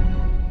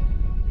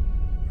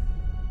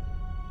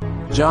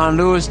 John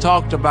Lewis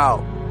talked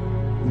about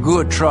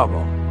good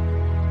trouble.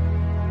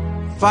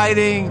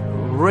 Fighting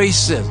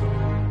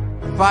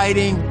racism,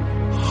 fighting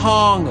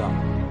hunger,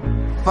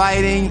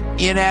 fighting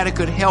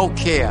inadequate health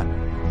care,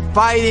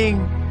 fighting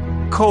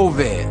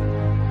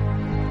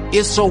COVID.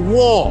 It's a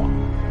war,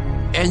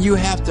 and you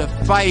have to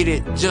fight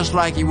it just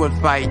like you would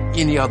fight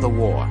any other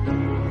war.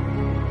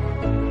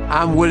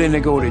 I'm willing to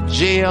go to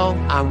jail.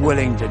 I'm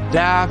willing to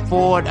die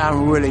for it.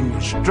 I'm willing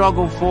to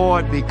struggle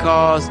for it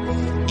because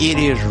it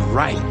is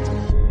right.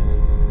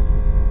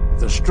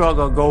 The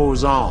struggle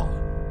goes on.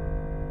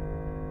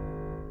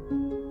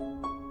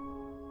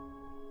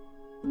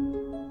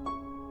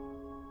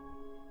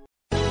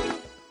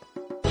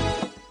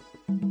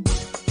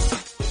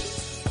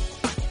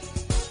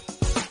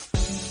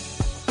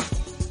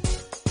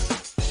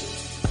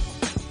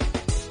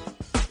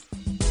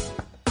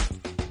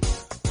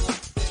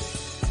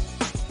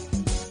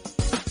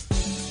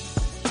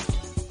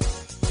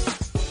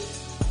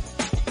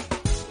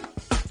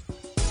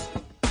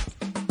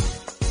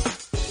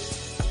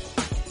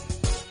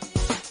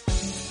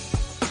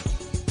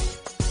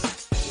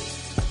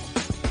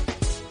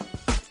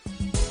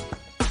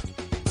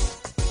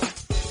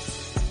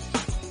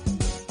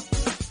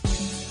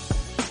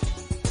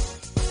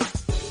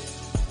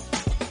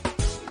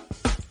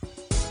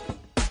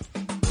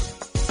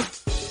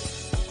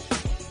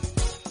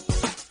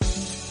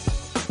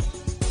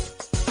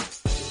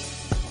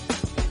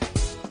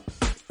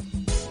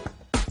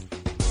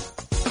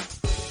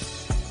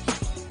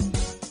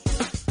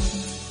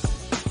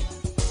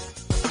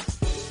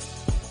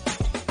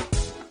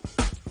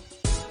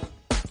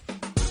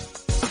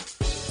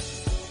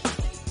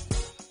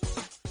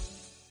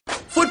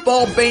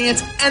 Football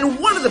bands, and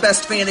one of the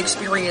best fan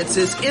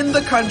experiences in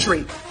the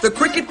country. The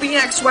Cricket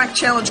BX SWAC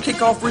Challenge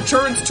kickoff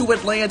returns to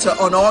Atlanta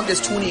on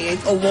August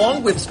 28th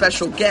along with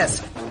special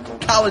guest,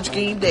 College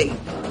Game Day.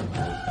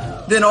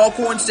 Then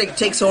Alcorn State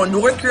takes on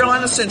North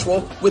Carolina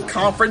Central with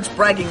conference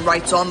bragging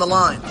rights on the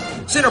line.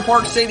 Center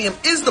Park Stadium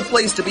is the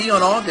place to be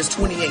on August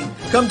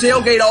 28th. Come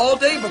tailgate all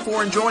day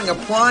before enjoying a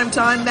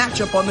primetime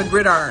matchup on the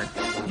gridiron.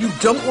 You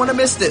don't want to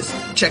miss this.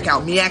 Check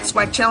out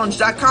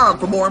MEACSWACChallenge.com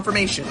for more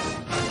information.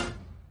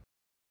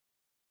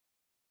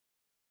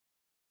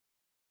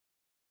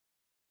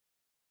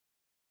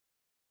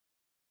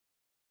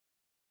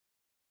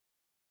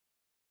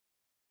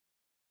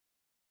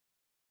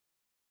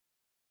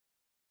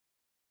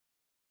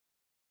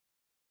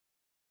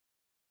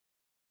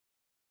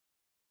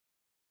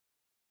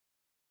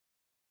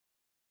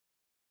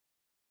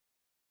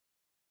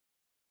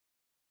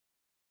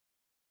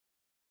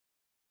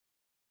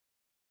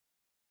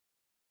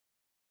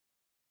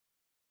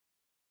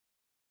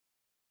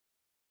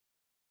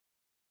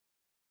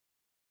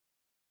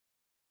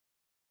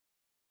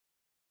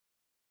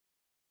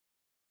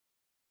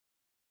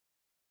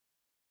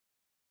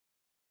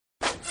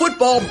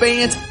 Football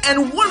bands,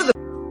 and one of the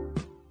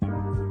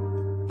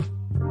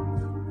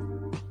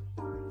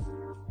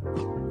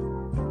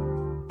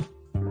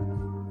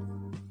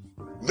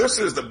This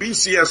is the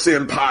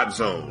BCSN Pod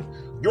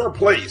Zone, your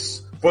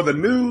place for the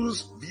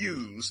news,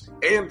 views,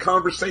 and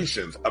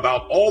conversations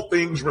about all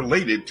things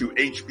related to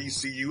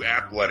HBCU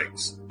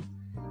athletics.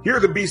 Here are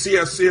the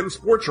BCSN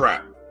Sports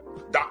Wrap,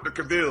 Dr.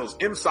 Cavill's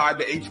Inside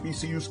the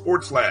HBCU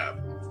Sports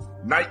Lab,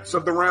 Knights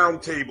of the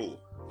Round Table,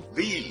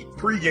 the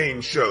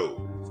pregame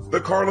show, the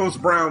Carlos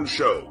Brown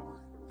Show,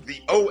 the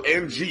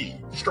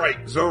ONG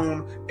Strike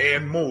Zone,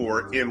 and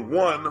more in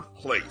one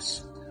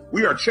place.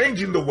 We are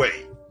changing the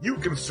way you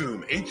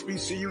consume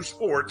HBCU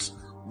sports,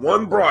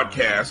 one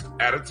broadcast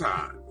at a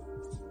time.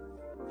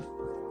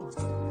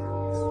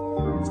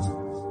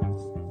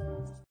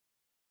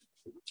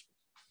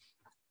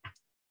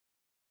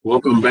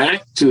 Welcome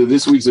back to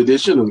this week's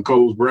edition of the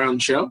Carlos Brown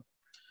Show.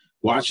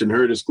 Watched and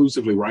heard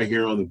exclusively right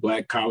here on the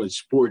Black College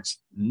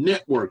Sports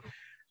Network.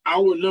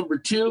 Hour number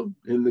 2,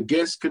 and the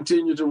guests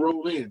continue to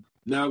roll in.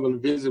 Now I'm going to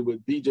visit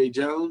with BJ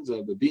Jones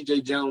of the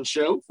BJ Jones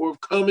Show,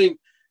 forthcoming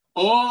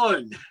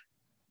on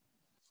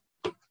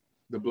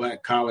the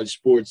Black College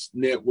Sports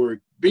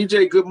Network.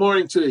 BJ, good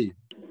morning to you.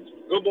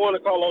 Good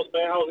morning, Carlos,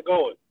 man. How's it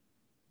going?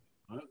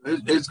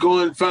 It's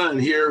going fine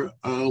here.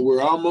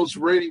 We're almost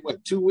ready,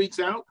 2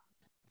 weeks out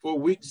for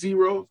week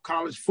 0 of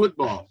college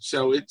football.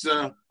 So it's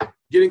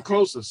getting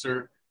closer,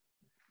 sir.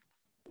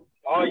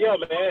 Oh, yeah,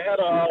 man. Had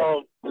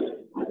a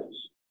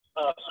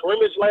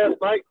scrimmage last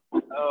night.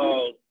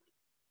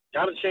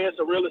 Got a chance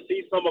to really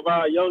see some of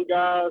our young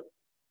guys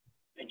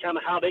and kind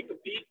of how they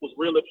compete. Was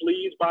really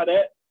pleased by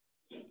that.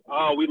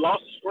 We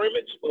lost the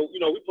scrimmage, but,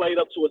 we played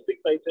up to a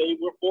 6A team.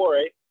 We're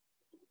 4A.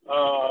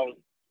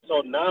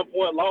 So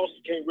 9-point loss,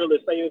 you can't really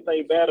say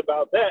anything bad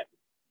about that.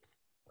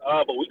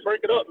 But we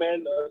crank it up,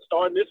 man,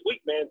 starting this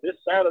week, man. This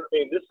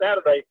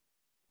Saturday,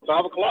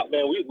 5 o'clock,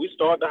 man, we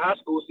start the high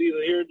school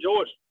season here in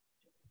Georgia.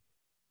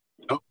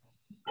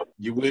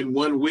 You win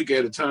 1 week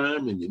at a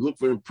time, and you look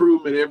for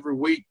improvement every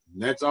week.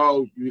 And that's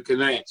all you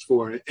can ask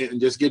for, and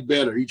just get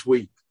better each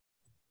week.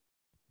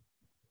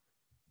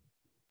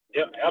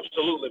 Yeah,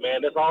 absolutely,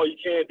 man. That's all you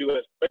can do,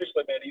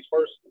 especially, man, these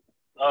first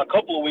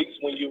couple of weeks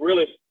when you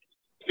really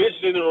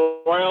fishing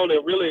around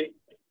and really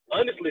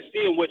honestly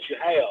seeing what you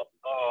have.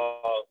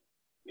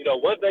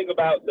 One thing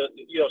about the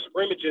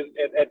scrimmages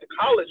at the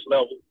college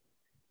level,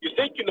 you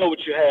think you know what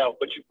you have,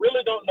 but you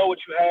really don't know what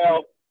you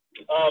have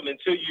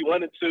until you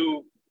run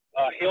into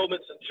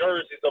helmets and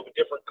jerseys of a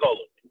different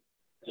color.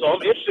 So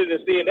I'm interested in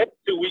seeing that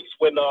 2 weeks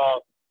when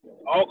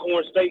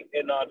Alcorn State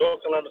and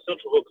North Carolina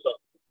Central hooks up.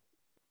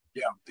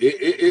 Yeah,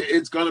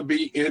 it's going to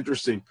be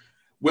interesting.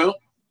 Well,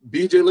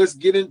 BJ, let's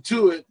get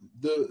into it.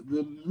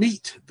 The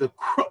meat, the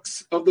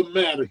crux of the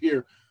matter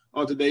here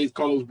on today's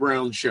Carlos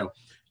Brown Show.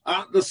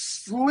 The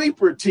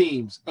sleeper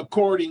teams,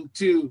 according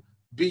to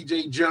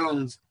BJ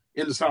Jones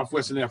in the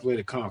Southwestern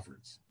Athletic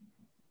Conference.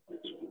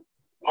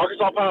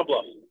 Arkansas Pine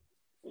Bluff.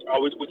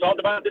 We talked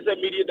about this at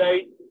Media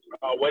Day,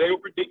 where they were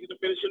predicted to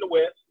finish in the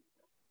West.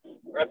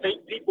 I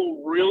think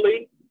people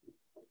really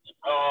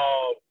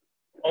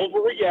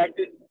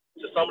overreacted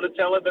to some of the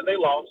talent that they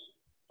lost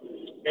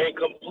and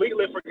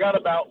completely forgot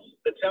about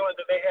the talent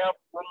that they have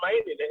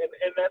remaining,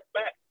 and that's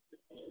back.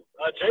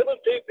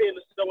 Jalen Thigpen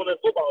is still on that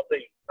football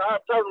team.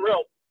 Tyron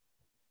Relf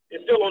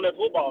is still on that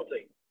football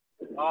team.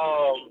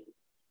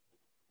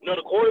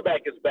 The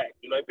quarterback is back.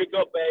 They picked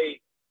up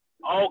a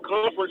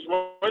all-conference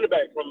running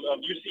back from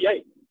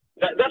UCA.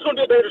 That's going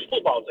to be a dangerous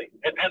football team.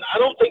 And I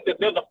don't think that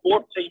they're the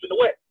fourth team in the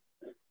West.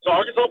 So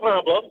Arkansas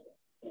Pine Bluff,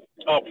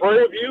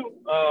 Prairie View,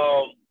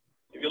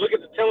 if you look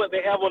at the talent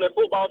they have on that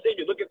football team,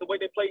 you look at the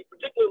way they play,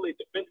 particularly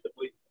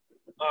defensively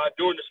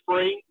during the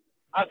spring,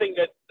 I think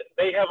that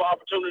they have an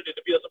opportunity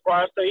to be a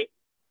surprise team.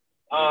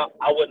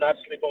 I would not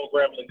sleep on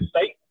Grambling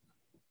State.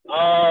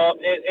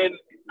 And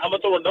I'm going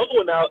to throw another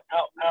one out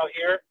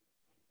here,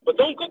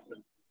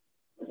 Bethune-Cookman.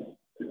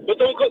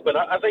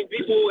 I think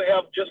people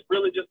have just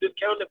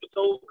discounted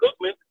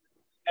Bethune-Cookman.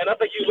 And I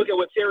think you look at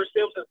what Terry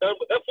Sims has done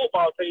with that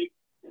football team,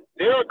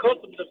 they're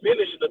accustomed to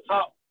finish in the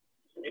top,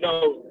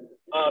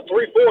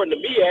 3-4 in the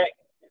MEAC,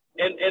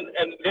 and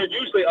they're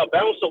usually a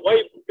bounce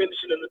away from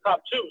finishing in the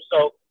top two.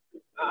 So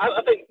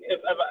I think if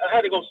I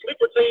had to go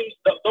sleeper teams,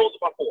 those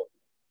are my four.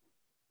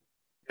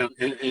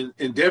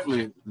 And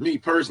definitely, me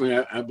personally,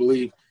 I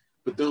believe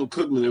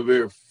Bethune-Cookman are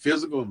very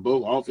physical in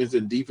both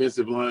offensive and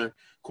defensive line.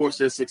 Of course,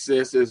 their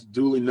success is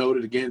duly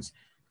noted against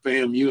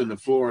FAMU in the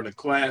Florida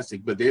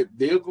Classic, but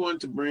they're going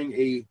to bring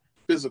a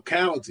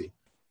physicality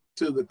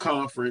to the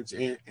conference,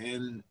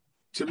 and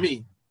to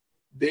me,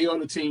 they are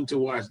the team to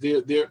watch.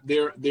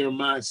 They're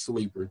my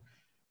sleeper,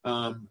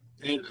 and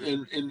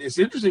it's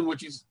interesting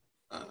what you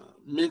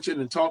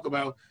mentioned and talk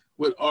about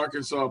with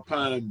Arkansas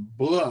Pine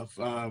Bluff.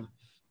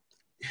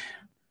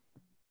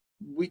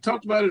 We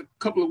talked about it a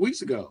couple of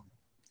weeks ago.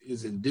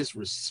 Is it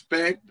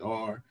disrespect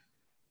or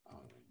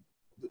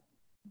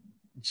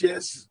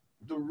just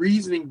the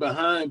reasoning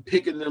behind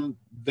picking them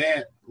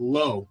that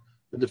low,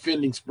 the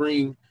defending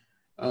spring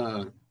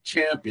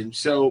champion?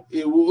 So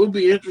it will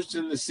be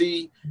interesting to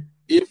see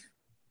if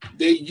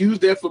they use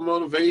that for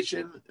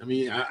motivation. I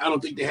mean, I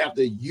don't think they have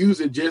to use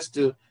it just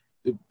to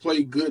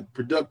play good,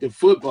 productive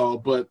football,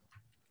 but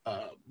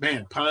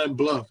Pine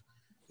Bluff,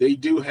 they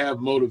do have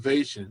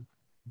motivation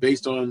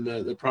based on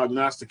the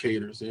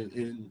prognosticators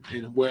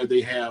and where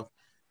they have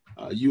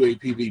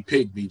UAPB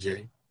picked,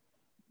 BJ.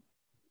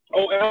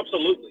 Oh,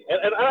 absolutely.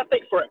 And I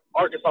think for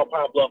Arkansas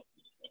Pine Bluff,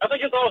 I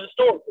think it's all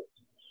historical.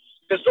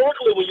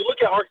 Historically, when you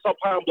look at Arkansas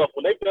Pine Bluff,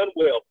 when they've done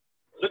well,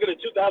 look at the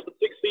 2006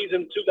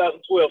 season,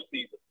 2012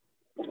 season.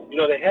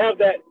 They have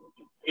that,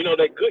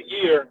 that good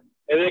year,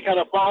 and then they kind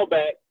of fall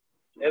back,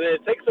 and then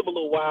it takes them a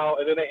little while,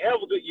 and then they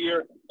have a good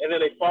year, and then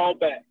they fall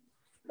back.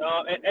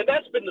 And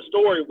that's been the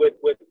story with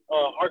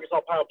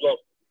Arkansas Pine Bluff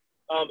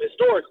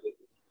historically.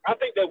 I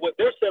think that what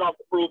they're set off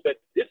to prove that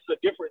this is a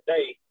different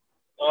day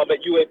at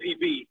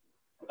UAPB,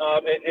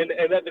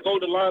 and that the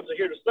Golden Lions are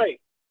here to stay.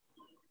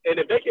 And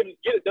if they can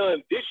get it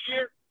done this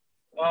year,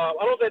 I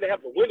don't think they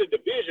have to win the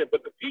division,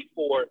 but compete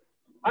for it.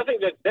 I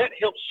think that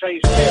helps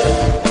change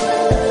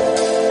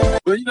the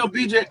Well,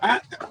 BJ,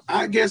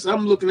 I guess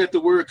I'm looking at the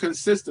word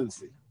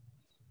consistency.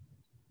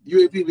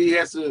 UAPB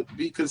has to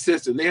be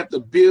consistent. They have to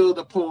build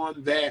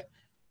upon that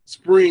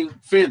spring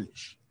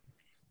finish.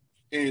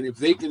 And if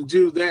they can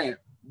do that,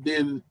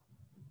 then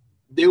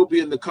they'll be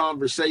in the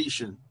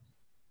conversation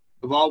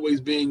of always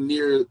being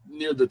near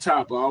the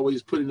top,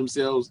 always putting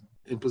themselves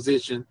in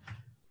position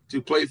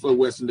to play for a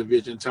Western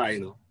Division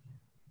title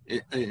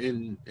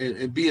and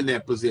be in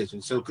that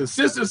position. So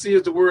consistency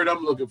is the word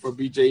I'm looking for,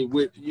 BJ,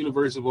 with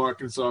University of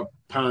Arkansas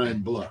Pine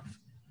Bluff.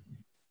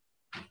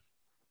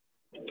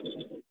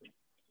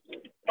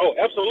 Oh,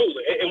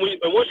 absolutely. And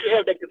once you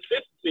have that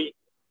consistency,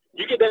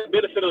 you get that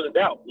benefit of the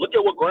doubt. Look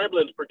at what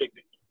Grambling's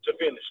predicted to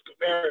finish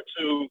compared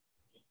to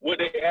what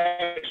they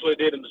actually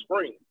did in the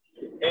spring.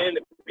 And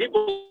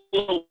people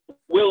are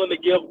willing to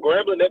give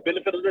Grambling that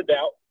benefit of the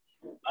doubt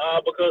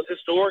because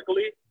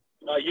historically,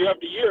 year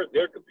after year,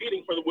 they're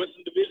competing for the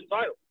Western Division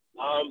title.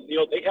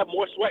 They have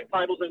more SWAC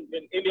titles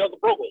than any other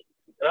program.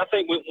 And I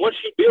think once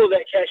you build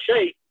that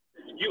cachet,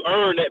 you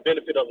earn that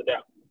benefit of the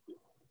doubt.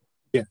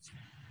 Yes.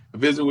 I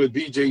visit with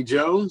BJ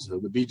Jones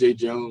of the BJ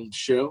Jones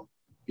Show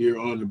here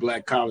on the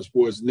Black College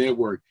Sports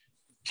Network.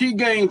 Key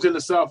games in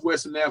the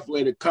Southwestern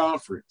Athletic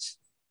Conference.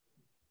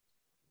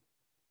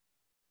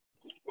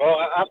 Well,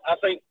 I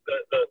think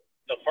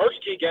the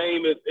first key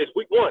game is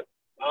week 1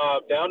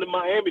 down in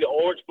Miami, the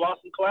Orange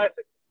Blossom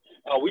Classic.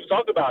 We've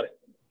talked about it.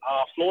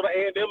 Florida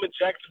A&M and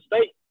Jackson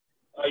State.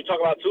 You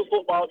talk about 2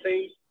 football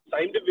teams,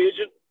 same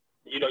division.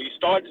 You know, you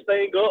start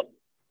staying up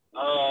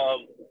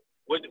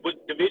with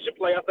division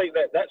play. I think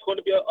that's going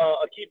to be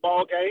a key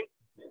ball game.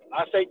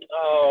 I think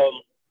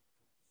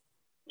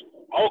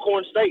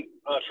Alcorn State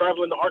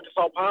traveling to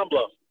Arkansas Pine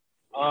Bluff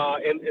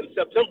in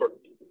September.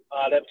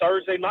 That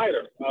Thursday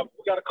nighter.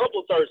 We got a couple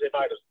of Thursday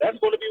nighters. That's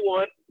going to be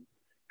one.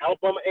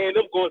 Alabama A&M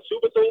going to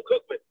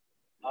Bethune-Cookman.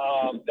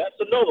 That's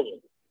another one.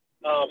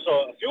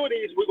 So a few of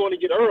these we're going to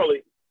get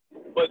early,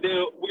 but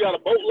then we got a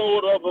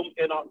boatload of them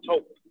in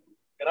October.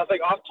 And I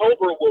think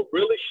October will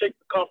really shake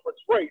the conference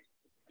race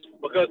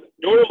because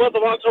during the month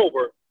of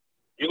October,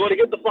 you're going to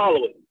get the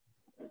following.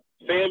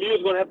 FAMU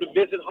is going to have to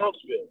visit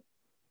Huntsville.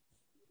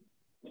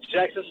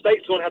 Jackson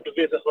State's going to have to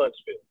visit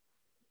Huntsville.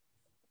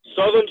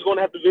 Southern's going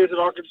to have to visit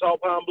Arkansas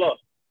Pine Bluff.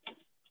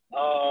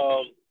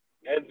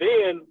 And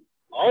then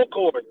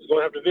Alcorn is going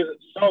to have to visit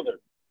Southern.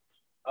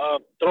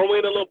 Throw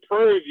in a little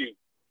Prairie View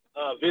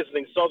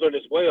visiting Southern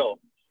as well.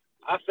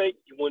 I think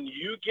when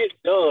you get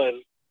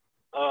done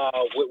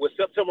with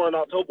September and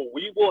October,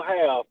 we will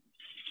have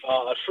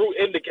a true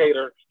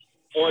indicator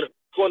on who's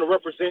going to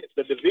represent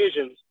the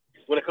divisions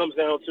when it comes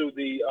down to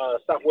the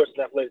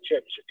Southwestern Athletic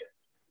Championship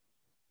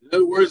game. In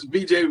other words,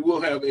 BJ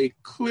will have a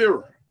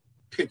clearer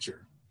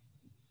picture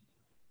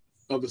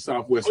of the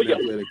Southwestern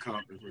Athletic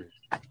Conference.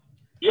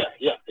 Yeah.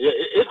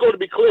 It's going to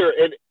be clear,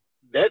 and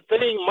that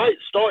thing might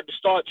start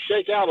to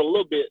shake out a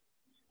little bit.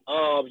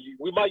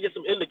 We might get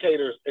some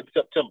indicators in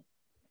September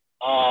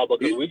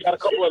because we got a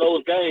couple of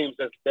those games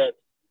that's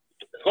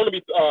going to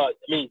be,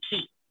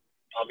 key.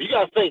 You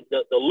got to think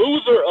that the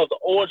loser of the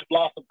Orange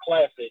Blossom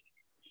Classic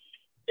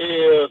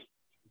is,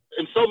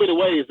 in so many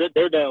ways, that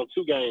they're down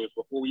 2 games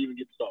before we even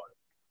get started.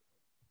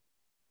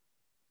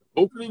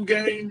 Opening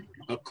game,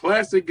 a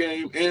classic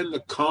game, and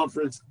the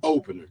conference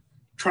opener.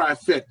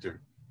 Trifecta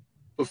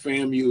for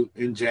FAMU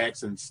and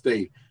Jackson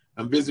State.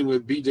 I'm visiting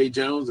with BJ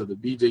Jones of the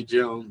BJ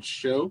Jones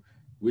Show,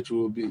 which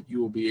you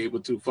will be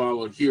able to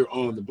follow here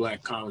on the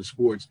Black College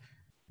Sports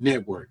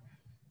Network.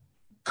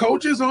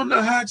 Coaches on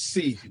the hot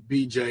seat,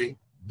 BJ.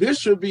 This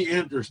should be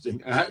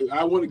interesting.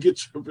 I want to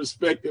get your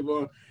perspective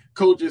on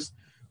coaches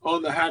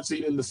on the hot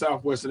seat in the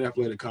Southwestern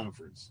Athletic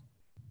Conference.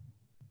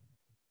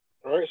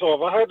 All right, so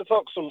if I had to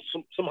talk some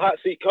hot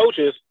seat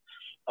coaches,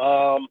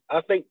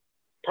 I think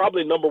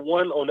probably number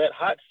 1 on that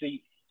hot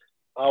seat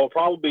will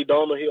probably be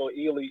Donald Hill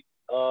Ely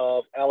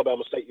of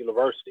Alabama State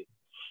University.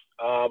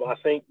 I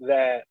think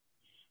that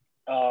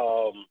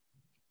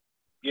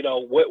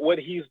what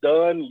he's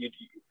done,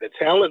 the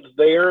talent's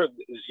there,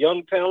 is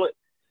young talent,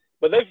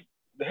 but they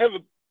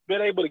haven't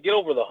been able to get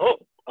over the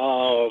hump.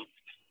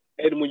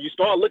 And when you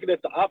start looking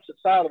at the opposite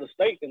side of the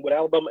state and what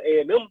Alabama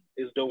A&M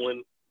is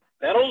doing,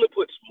 that only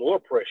puts more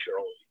pressure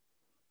on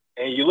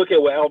you. And you look at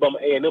where Alabama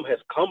A&M has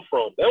come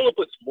from, that only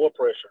puts more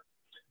pressure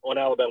on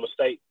Alabama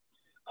State.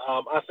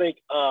 I think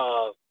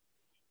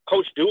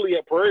Coach Dooley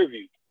at Prairie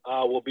View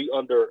will be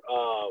under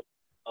a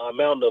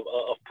amount of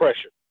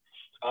pressure.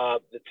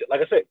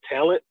 Like I said,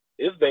 talent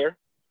is there.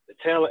 The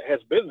talent has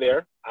been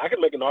there. I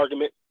can make an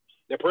argument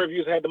that Prairie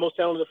View's had the most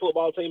talented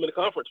football team in the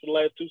conference for the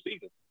last 2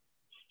 seasons.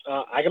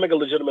 I can make a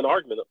legitimate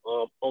argument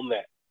on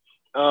that.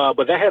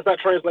 But that has not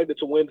translated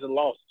to wins and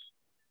losses.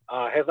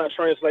 Has not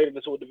translated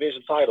into a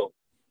division title.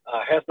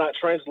 Has not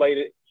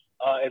translated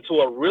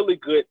into a really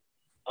good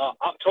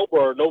October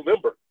or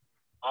November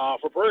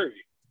for Prairie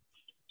View.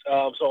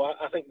 So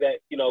I think that,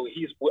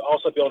 he's will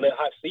also be on that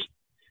hot seat.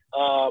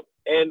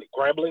 And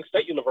Grambling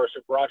State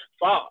University, Broderick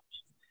Fobbs.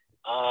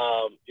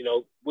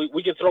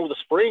 We can throw the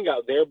spring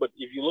out there, but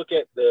if you look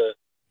at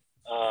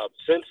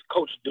since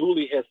Coach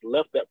Dooley has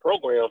left that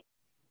program,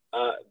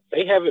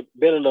 they haven't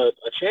been in a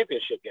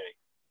championship game.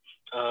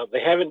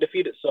 They haven't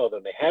defeated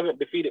Southern. They haven't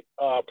defeated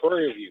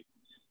Prairie View.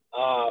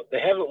 They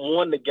haven't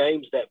won the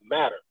games that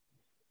matter.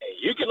 And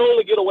you can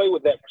only get away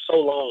with that for so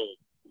long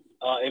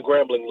in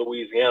Grambling,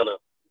 Louisiana,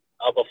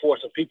 before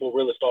some people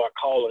really start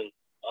calling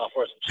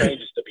for some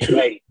changes to be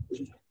made.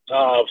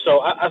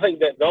 So I think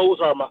that those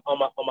are on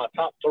my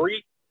top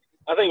 3.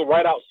 I think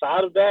right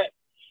outside of that,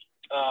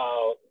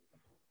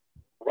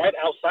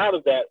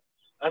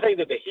 I think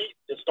that the heat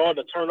is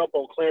starting to turn up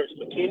on Clarence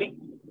McKinney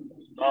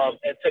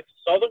at Texas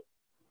Southern.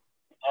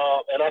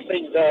 And I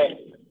think that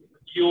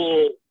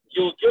you'll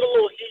get a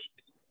little heat,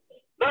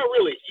 not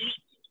really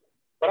heat,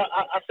 but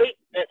I think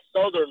at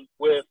Southern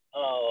with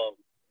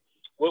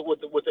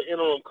the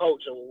interim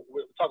coach, and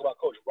we'll talk about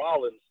Coach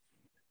Rollins,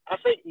 I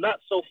think not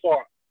so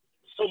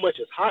much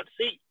as hot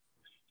seat,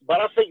 but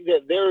I think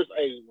that there's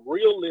a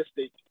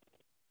realistic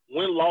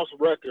win-loss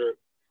record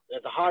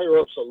that the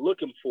higher-ups are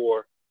looking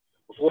for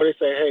before they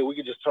say, hey, we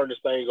can just turn this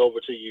thing over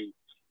to you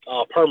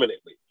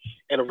permanently.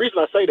 And the reason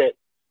I say that,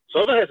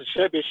 Southern has a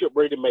championship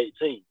ready-made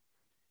team.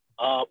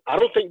 I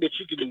don't think that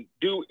you can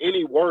do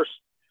any worse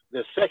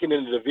that's second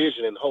in the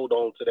division and hold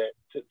on to that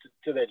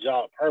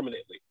job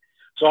permanently.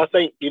 So I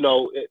think, you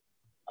know,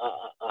 a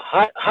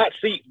hot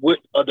seat with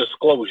a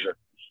disclosure,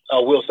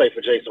 we'll say,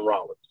 for Jason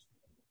Rollins.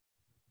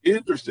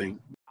 Interesting.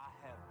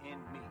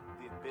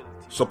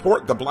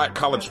 Support the Black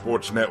College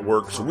Sports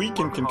Network so we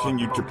can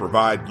continue to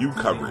provide you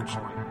coverage.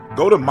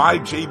 Go to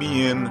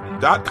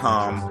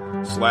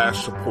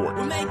myjbn.com/support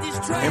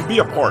and be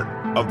a part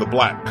of the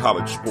Black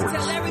College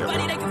Sports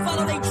Network.